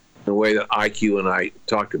context, the way that IQ and I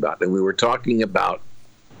talked about it. And we were talking about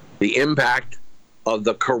the impact of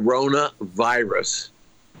the coronavirus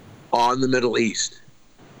on the Middle East.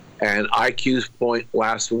 And IQ's point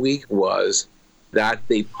last week was that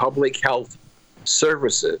the public health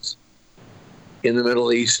services in the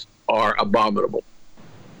Middle East are abominable.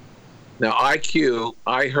 Now, IQ,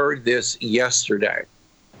 I heard this yesterday,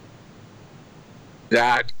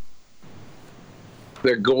 that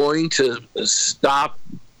they're going to stop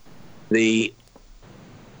the,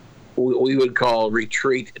 what we would call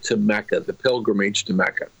retreat to Mecca, the pilgrimage to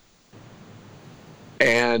Mecca.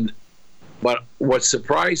 But what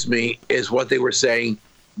surprised me is what they were saying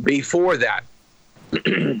before that.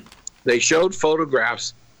 They showed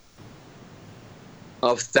photographs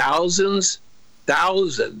of thousands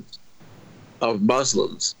of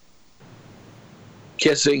Muslims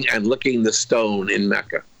kissing and licking the stone in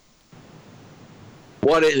Mecca.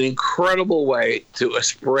 What an incredible way to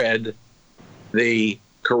spread the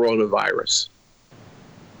coronavirus.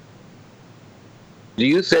 Do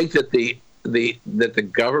you think that the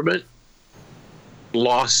government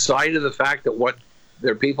lost sight of the fact that what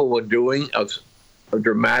their people were doing of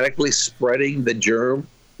dramatically spreading the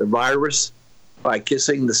virus, by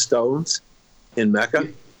kissing the stones in Mecca?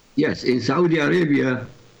 Yes, in Saudi Arabia,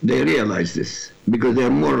 they realize this because they are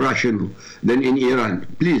more rational than in Iran.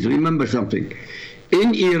 Please remember something.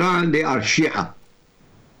 In Iran, they are Shia.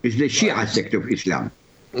 It's the Shia sect of Islam.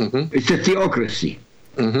 Mm-hmm. It's a theocracy.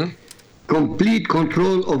 Mm-hmm. Complete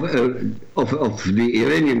control of the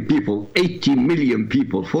Iranian people, 80 million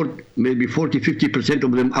people, maybe 40-50%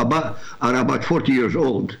 of them are about 40 years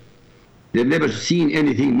old. They've never seen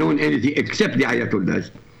anything, known anything except the Ayatollahs.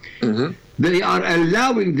 Mm-hmm. They are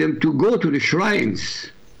allowing them to go to the shrines.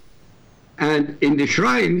 And in the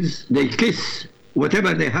shrines, they kiss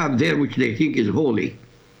whatever they have there which they think is holy.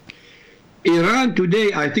 Iran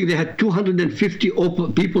today, I think they had 250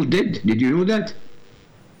 people dead. Did you know that?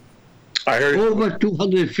 I heard over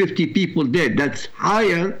 250 people dead. That's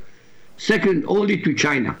higher, second only to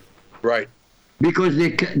China. Right. Because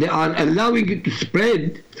they are allowing it to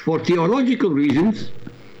spread for theological reasons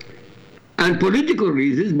and political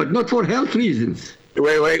reasons, but not for health reasons.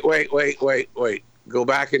 Wait. Go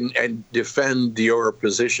back and defend your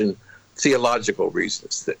position, theological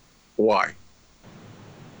reasons. Why?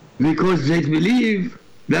 Because they believe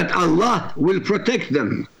that Allah will protect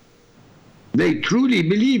them. They truly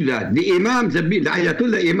believe that. The Imams, the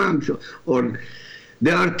Ayatollah Imams,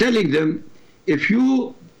 they are telling them, if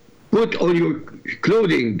you put on your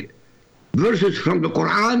clothing verses from the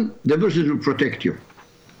Quran, the verses will protect you.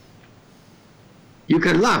 You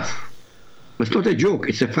can laugh. It's not a joke,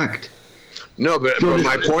 it's a fact. No, but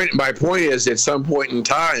my point is, at some point in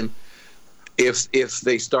time, if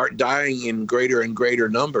they start dying in greater and greater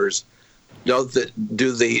numbers, do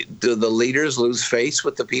the leaders lose face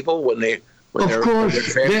with the people when they? Of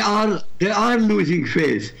course, they are losing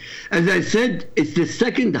face. As I said, it's the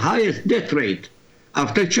second highest death rate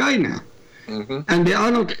after China, mm-hmm. And they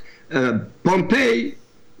are not. Pompey,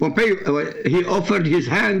 he offered his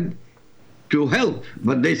hand to help,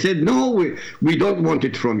 but they said no, we don't want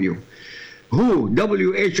it from you. Who?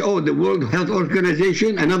 WHO, the World Health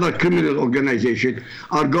Organization, another criminal organization,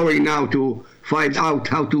 are going now to find out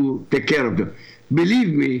how to take care of them. Believe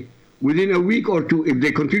me, within a week or two, if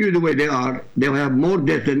they continue the way they are, they'll have more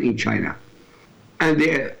death than in China. And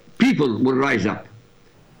the people will rise up.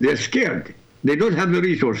 They're scared. They don't have the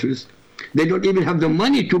resources. They don't even have the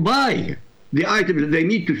money to buy the items that they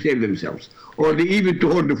need to save themselves, or even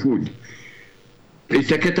to hoard the food.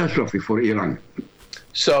 It's a catastrophe for Iran.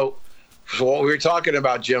 So what we were talking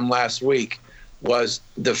about, Jim, last week was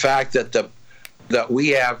the fact that we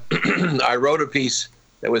have, I wrote a piece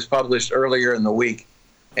that was published earlier in the week,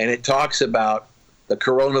 and it talks about the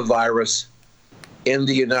coronavirus in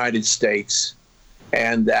the United States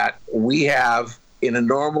and that we have, in a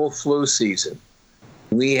normal flu season,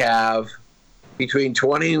 we have between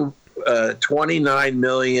 29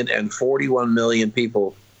 million and 41 million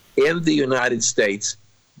people in the United States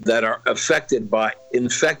that are infected by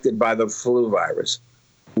the flu virus.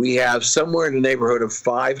 We have somewhere in the neighborhood of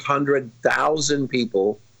 500,000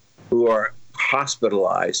 people who are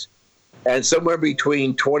hospitalized, and somewhere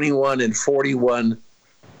between 21 and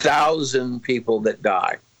 41,000 people that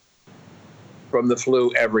die from the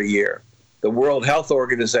flu every year. The World Health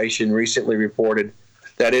Organization recently reported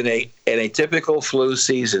that in a typical flu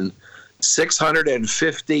season,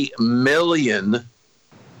 650 million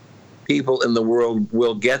people in the world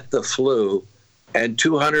will get the flu, and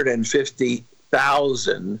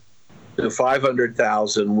 250,000 to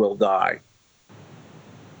 500,000 will die.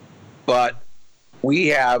 But we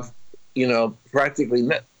have, practically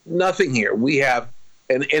nothing here. We have,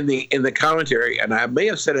 and in the commentary, and I may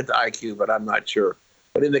have said it to IQ, but I'm not sure.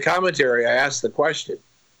 But in the commentary, I asked the question: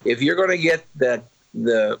 if you're going to get the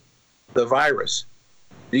virus,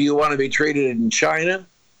 do you want to be treated in China,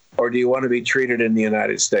 or do you want to be treated in the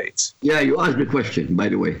United States? Yeah, you asked the question, by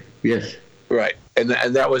the way. Yes. Right, and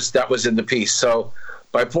that was in the piece. So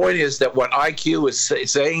my point is that what IQ was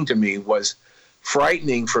saying to me was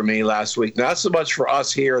frightening for me last week. Not so much for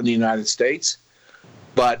us here in the United States,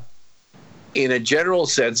 but in a general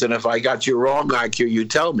sense. And if I got you wrong, IQ, you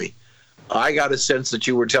tell me. I got a sense that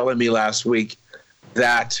you were telling me last week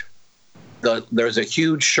that there's a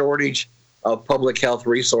huge shortage of public health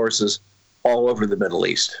resources all over the Middle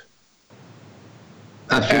East.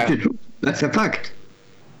 Absolutely true. That's a fact.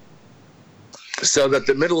 So that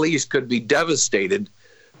the Middle East could be devastated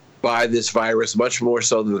by this virus much more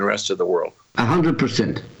so than the rest of the world.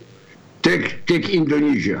 100%. Take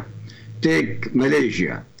Indonesia, take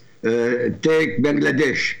Malaysia, take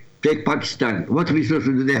Bangladesh, take Pakistan. What resources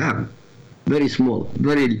do they have? Very small,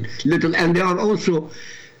 very little. And they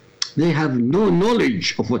have no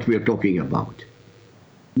knowledge of what we are talking about.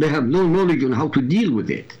 They have no knowledge on how to deal with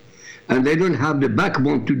it. And they don't have the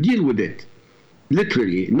backbone to deal with it.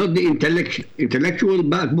 Literally, not the intellectual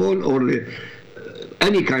backbone or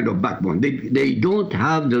any kind of backbone. They don't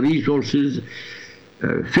have the resources,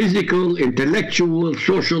 physical, intellectual,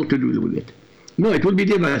 social, to deal with it. No, it will be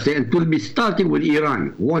devastating. It will be starting with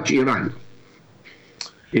Iran. Watch Iran.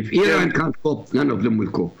 If Iran can't cope, none of them will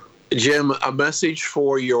cope. Jim, a message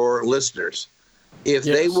for your listeners. If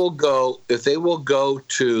they will go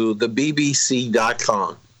to the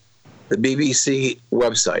BBC.com, the BBC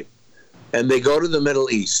website, and they go to the Middle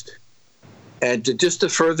East, and to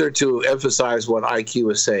further to emphasize what IQ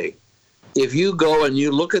is saying, if you go and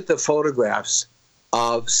you look at the photographs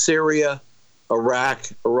of Syria, Iraq,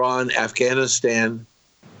 Iran, Afghanistan,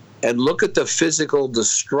 and look at the physical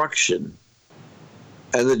destruction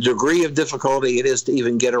and the degree of difficulty it is to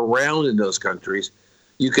even get around in those countries,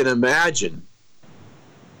 you can imagine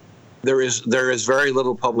there is very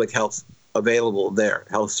little public health available there,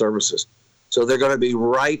 health services. So they're going to be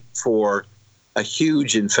ripe for a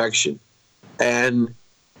huge infection. And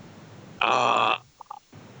I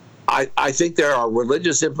think there are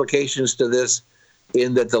religious implications to this,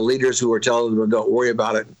 in that the leaders who are telling them, don't worry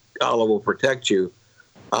about it, Allah will protect you,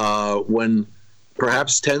 when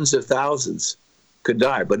perhaps tens of thousands could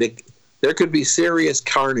die. But there could be serious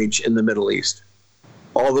carnage in the Middle East.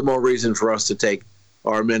 All the more reason for us to take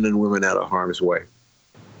our men and women out of harm's way.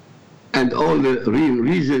 And all the real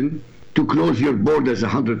reason to close your borders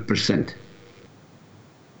 100%.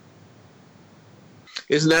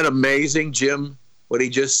 Isn't that amazing, Jim, what he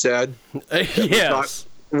just said? Yes.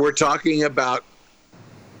 We're talking about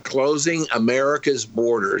closing America's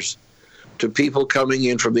borders to people coming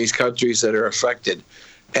in from these countries that are affected.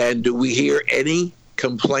 And do we hear any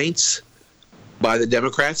complaints by the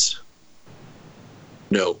Democrats?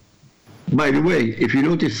 No. By the way, if you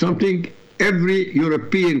notice something, every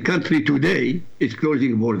European country today is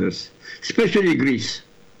closing borders, especially Greece.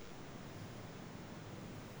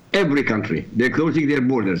 Every country, they're closing their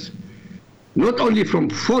borders. Not only from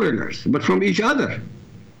foreigners, but from each other.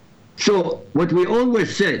 So what we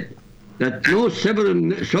always said, that no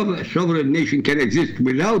sovereign nation can exist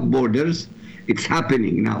without borders, it's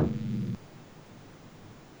happening now.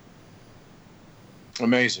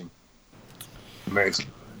 Amazing. Amazing.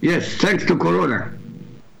 Yes, thanks to Corona.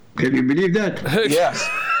 Can you believe that? Yes.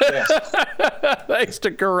 Thanks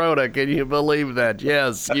to Corona, can you believe that?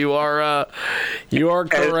 Yes, you are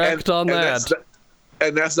correct on that.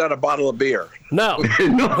 And that's not a bottle of beer. No.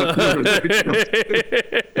 No.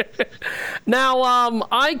 Now,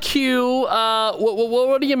 IQ,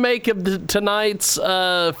 what do you make of tonight's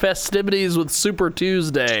festivities with Super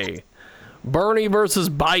Tuesday? Bernie versus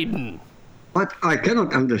Biden. But I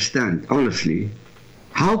cannot understand, honestly,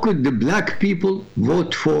 how could the black people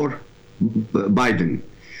vote for Biden?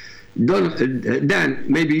 Dan,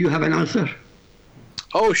 maybe you have an answer?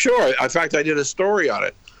 Oh, sure. In fact, I did a story on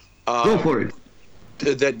it. Go for it.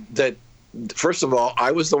 That first of all,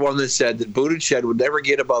 I was the one that said that Buttigieg would never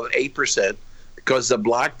get above 8% because the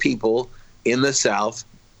black people in the South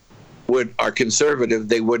are conservative.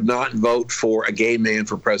 They would not vote for a gay man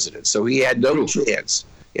for president. So he had no chance.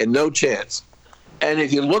 He had no chance. And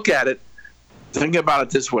if you look at it, think about it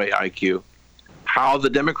this way, IQ, how the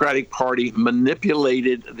Democratic Party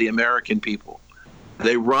manipulated the American people.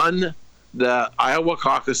 They run the Iowa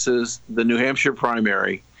caucuses, the New Hampshire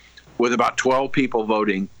primary, with about 12 people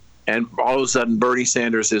voting, and all of a sudden Bernie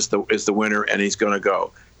Sanders is the winner, and he's going to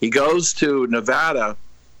go. He goes to Nevada,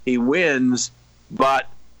 he wins, but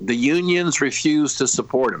the unions refuse to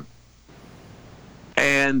support him.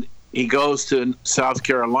 And he goes to South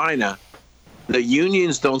Carolina, the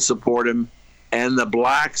unions don't support him, and the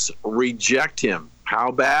blacks reject him. How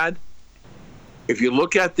bad? If you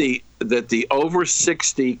look at the over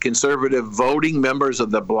 60 conservative voting members of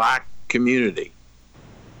the black community,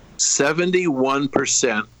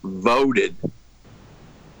 71% voted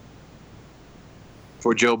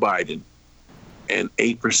for Joe Biden and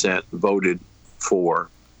 8% voted for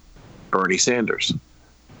Bernie Sanders.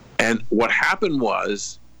 And what happened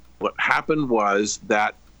was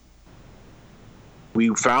that we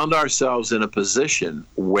found ourselves in a position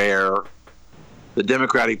where the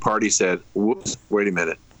Democratic Party said, whoops, wait a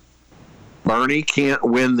minute. Bernie can't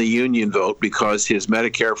win the union vote because his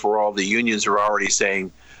Medicare for All, the unions are already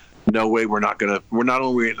saying, no way, we're not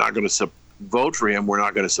only not going to vote for him, we're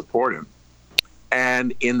not going to support him.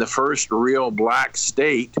 And in the first real black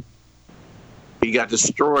state, he got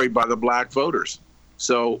destroyed by the black voters.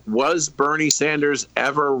 So was Bernie Sanders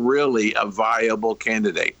ever really a viable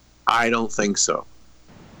candidate? I don't think so.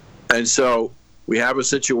 And so we have a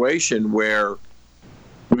situation where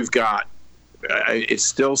we've got, it's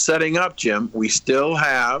still setting up, Jim. We still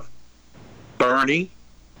have Bernie,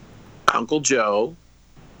 Uncle Joe,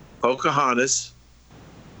 Pocahontas,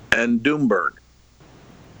 and Doomberg.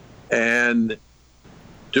 And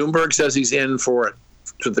Doomberg says he's in for it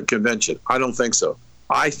to the convention. I don't think so.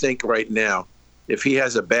 I think right now, if he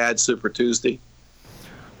has a bad Super Tuesday.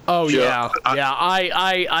 Oh, Joe,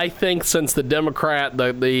 I think since the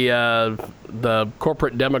the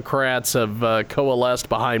corporate Democrats have coalesced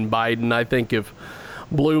behind Biden, I think if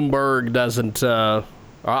Bloomberg doesn't,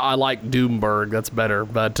 I like Doomberg, that's better,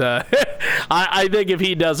 but I think if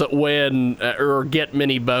he doesn't win or get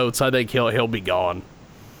many votes, I think he'll be gone.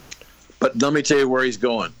 But let me tell you where he's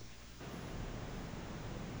going.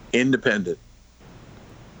 Independent.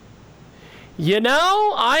 You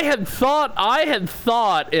know, I had thought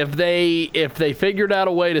if they figured out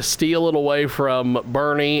a way to steal it away from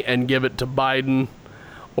Bernie and give it to Biden,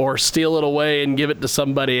 or steal it away and give it to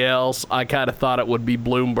somebody else, I kind of thought it would be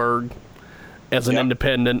Bloomberg as an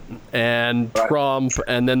independent and Trump,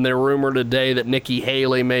 and then they're rumored today that Nikki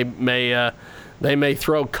Haley may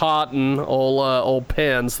throw Cotton, old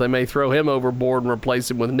Pence, they may throw him overboard and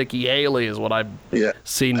replace him with Nikki Haley, is what I've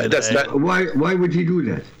seen today. Why would he do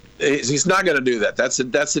that? He's not going to do that. That's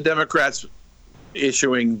the Democrats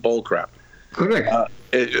issuing bullcrap. Correct.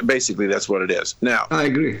 Basically, that's what it is. Now, I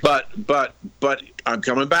agree. But I'm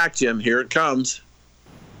coming back, Jim. Here it comes.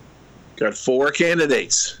 Got 4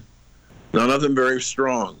 candidates. None of them very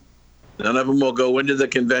strong. None of them will go into the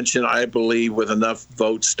convention, I believe, with enough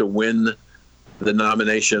votes to win the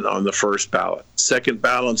nomination on the first ballot. Second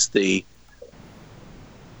ballot, the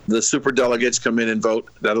superdelegates come in and vote.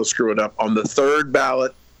 That'll screw it up. On the third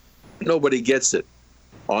ballot, nobody gets it.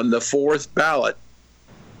 On the fourth ballot,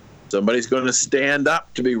 somebody's going to stand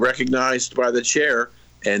up to be recognized by the chair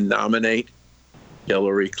and nominate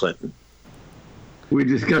Hillary Clinton. We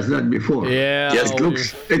discussed that before. Yeah. Yes.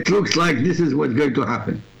 It looks like this is what's going to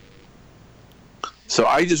happen. So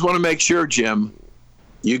I just want to make sure, Jim,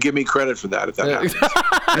 you give me credit for that if that happens.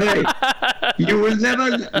 Hey, you will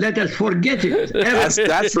never let us forget it.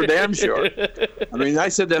 That's for damn sure. I mean, I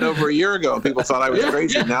said that over a year ago, and people thought I was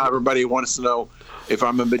crazy. Yeah. Now everybody wants to know if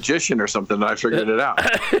I'm a magician or something, and I figured it out.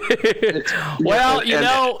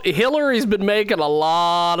 Well, Hillary's been making a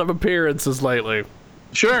lot of appearances lately.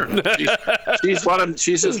 Sure.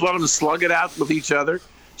 She's just let them slug it out with each other.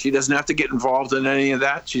 She doesn't have to get involved in any of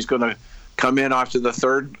that. She's going to come in after the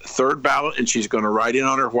third ballot, and she's going to ride in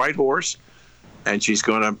on her white horse, and she's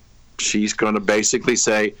going to basically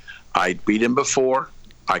say, I beat him before,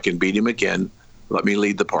 I can beat him again, let me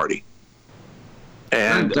lead the party.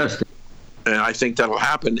 And I think that'll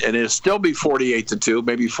happen, and it'll still be 48-2,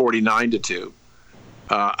 maybe 49-2.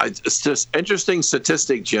 It's just interesting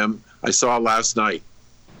statistic, Jim, I saw last night.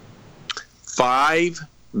 5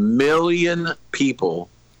 million people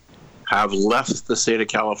have left the state of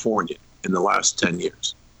California in the last 10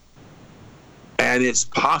 years. And it's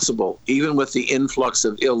possible, even with the influx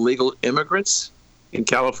of illegal immigrants in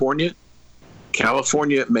California,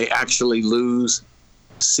 California may actually lose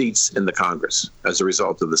seats in the Congress as a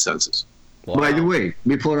result of the census. Wow. By the way,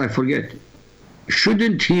 before I forget,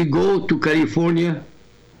 shouldn't he go to California,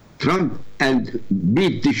 Trump, and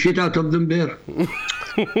beat the shit out of them there?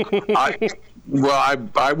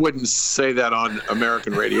 I wouldn't say that on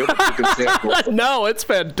American radio. But you can say it. No, it's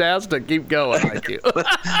fantastic. Keep going. Thank you. But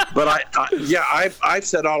I've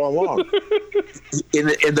said all along,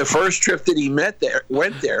 in the first trip that he went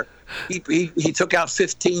there, he took out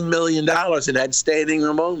 $15 million and had standing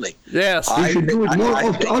room only. Yes. He should do it more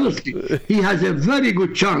often. Honestly, he has a very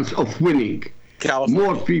good chance of winning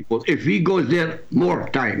more people if he goes there more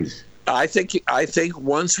times. I think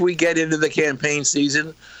once we get into the campaign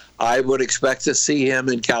season, I would expect to see him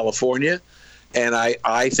in California. And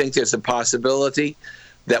I think there's a possibility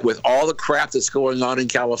that with all the crap that's going on in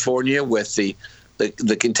California, with the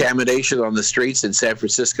contamination on the streets in San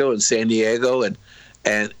Francisco and San Diego and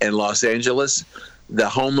Los Angeles, the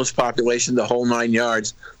homeless population, the whole 9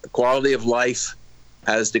 yards, the quality of life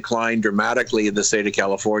has declined dramatically in the state of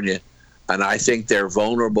California. And I think they're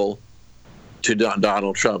vulnerable to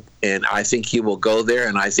Donald Trump. And I think he will go there,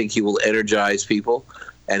 and I think he will energize people,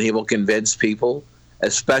 and he will convince people,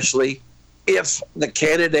 especially if the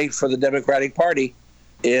candidate for the Democratic Party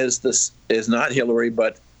is not Hillary,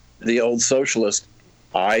 but the old socialist.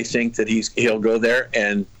 I think that he'll go there,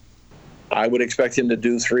 and I would expect him to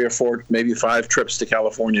do 3 or 4, maybe 5 trips to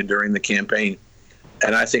California during the campaign,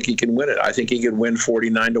 and I think he can win it. I think he could win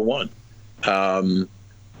 49-1.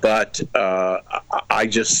 But I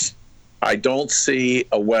don't see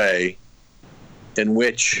a way in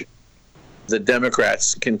which the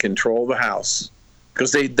Democrats can control the House,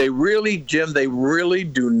 because they really, Jim, they really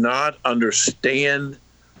do not understand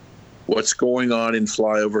what's going on in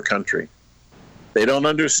flyover country. They don't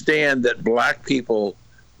understand that black people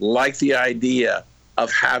like the idea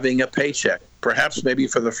of having a paycheck, perhaps maybe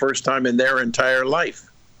for the first time in their entire life.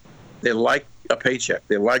 They like a paycheck.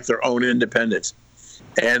 They like their own independence.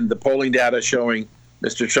 And the polling data showing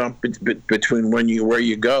Mr. Trump between where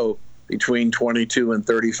you go, between 22 and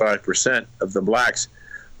 35% of the blacks.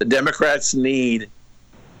 The Democrats need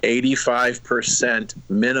 85%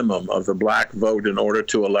 minimum of the black vote in order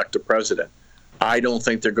to elect a president. I don't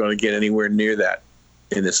think they're going to get anywhere near that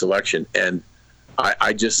in this election. And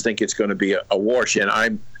I just think it's going to be a wash. And I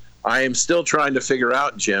am still trying to figure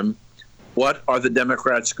out, Jim, what are the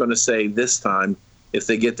Democrats going to say this time if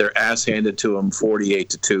they get their ass handed to them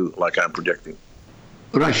 48-2, like I'm predicting?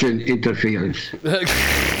 Russian interference.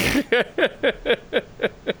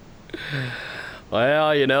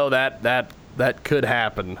 Well, you know, that could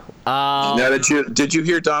happen. Now, did you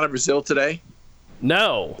hear Donna Brazile today?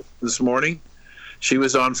 No. This morning, she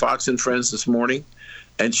was on Fox and Friends this morning,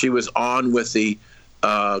 and she was on with the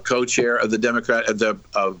co-chair of the Democrat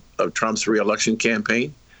of Trump's reelection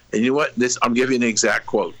campaign. And you know what? I'm giving you an exact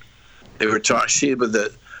quote. They were she was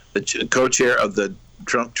the co-chair of the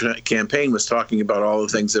Trump campaign was talking about all the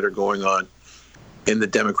things that are going on in the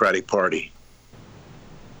Democratic Party.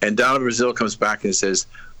 And Donna Brazile comes back and says,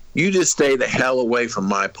 "You just stay the hell away from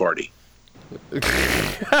my party."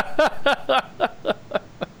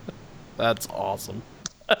 That's awesome.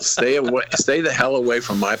 Stay the hell away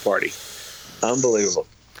from my party. Unbelievable.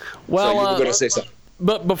 Well, so you were going to say something.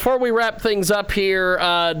 But before we wrap things up here,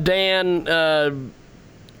 Dan,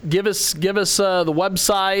 give us the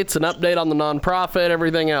websites, an update on the nonprofit,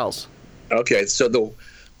 everything else. Okay, so the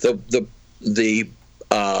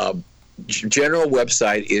general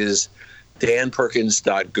website is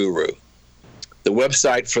danperkins.guru. The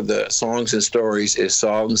website for the songs and stories is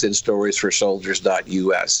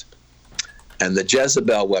songsandstoriesforsoldiers.us. And the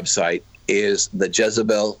Jezebel website is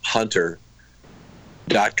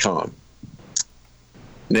thejezebelhunter.com.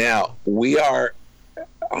 Now, we are,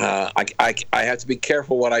 I have to be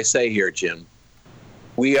careful what I say here, Jim.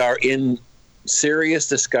 We are in serious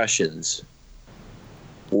discussions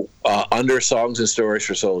under Songs and Stories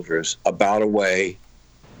for Soldiers about a way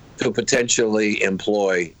to potentially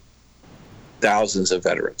employ thousands of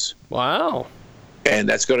veterans. Wow. And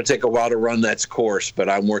that's going to take a while to run that course, but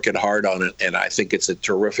I'm working hard on it, and I think it's a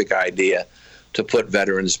terrific idea to put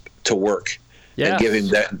veterans to work and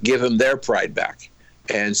give them their pride back.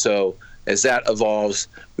 And so as that evolves,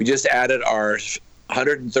 we just added our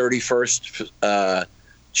 131st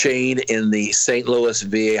chain in the St. Louis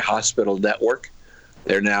VA hospital network.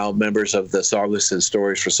 They're now members of the Songs and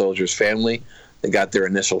Stories for Soldiers family. They got their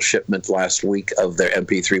initial shipment last week of their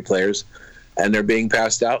MP3 players, and they're being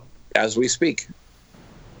passed out as we speak.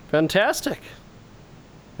 Fantastic.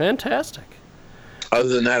 Fantastic. Other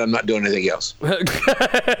than that, I'm not doing anything else.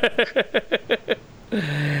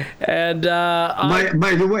 And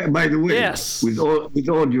by the way, yes. with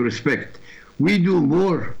all due respect, we do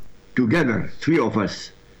more together, three of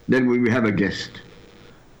us, than when we have a guest.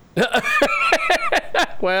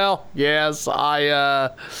 Well, yes,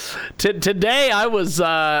 today I was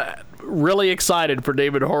really excited for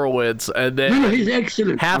David Horowitz, and then No, he's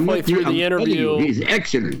excellent. halfway through the interview, he's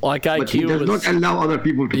excellent. like but he IQ does not allow other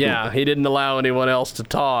people to talk. he didn't allow anyone else to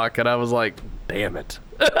talk, and I was like, damn it.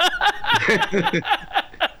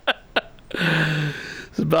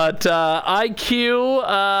 But IQ,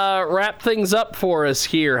 wrap things up for us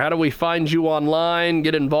here. How do we find you online,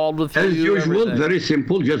 get involved with you? As usual, everything? very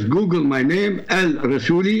simple. Just Google my name, Al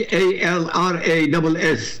Rassooli,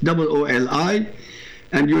 ALRASSOOLI,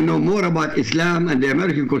 and you know more about Islam and the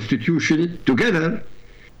American Constitution together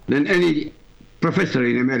than any professor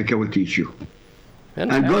in America will teach you.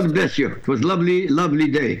 Fantastic. And God bless you. It was lovely, lovely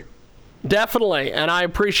day. Definitely, and I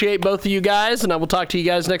appreciate both of you guys, and I will talk to you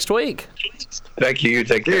guys next week. Thank you.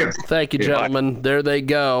 Take care. Thank you, gentlemen. There they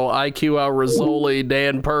go. IQ Al Rassooli,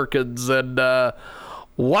 Dan Perkins, and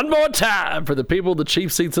one more time for the people with the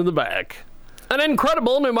cheap seats in the back. An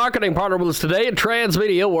incredible new marketing partner with us today at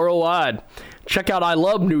Transmedia Worldwide. Check out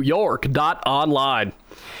ilovenewyork.online.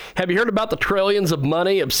 Have you heard about the trillions of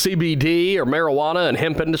money of CBD or marijuana and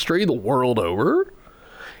hemp industry the world over?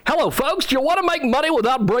 Hello, folks. Do you want to make money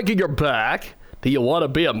without breaking your back? Do you want to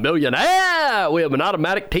be a millionaire? We have an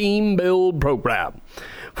automatic team build program.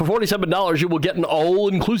 For $47, you will get an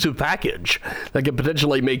all-inclusive package that can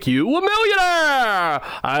potentially make you a millionaire.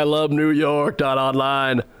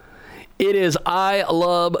 ilovenewyork.online. It is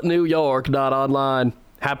ilovenewyork.online.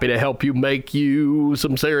 Happy to help you make you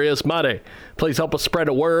some serious money. Please help us spread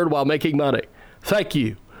a word while making money. Thank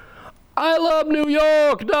you.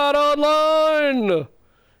 ilovenewyork.online.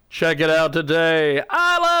 Check it out today.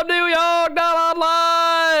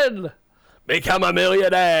 ilovenewyork.online. Become a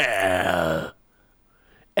millionaire.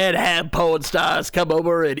 And have porn stars come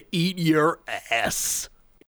over and eat your ass.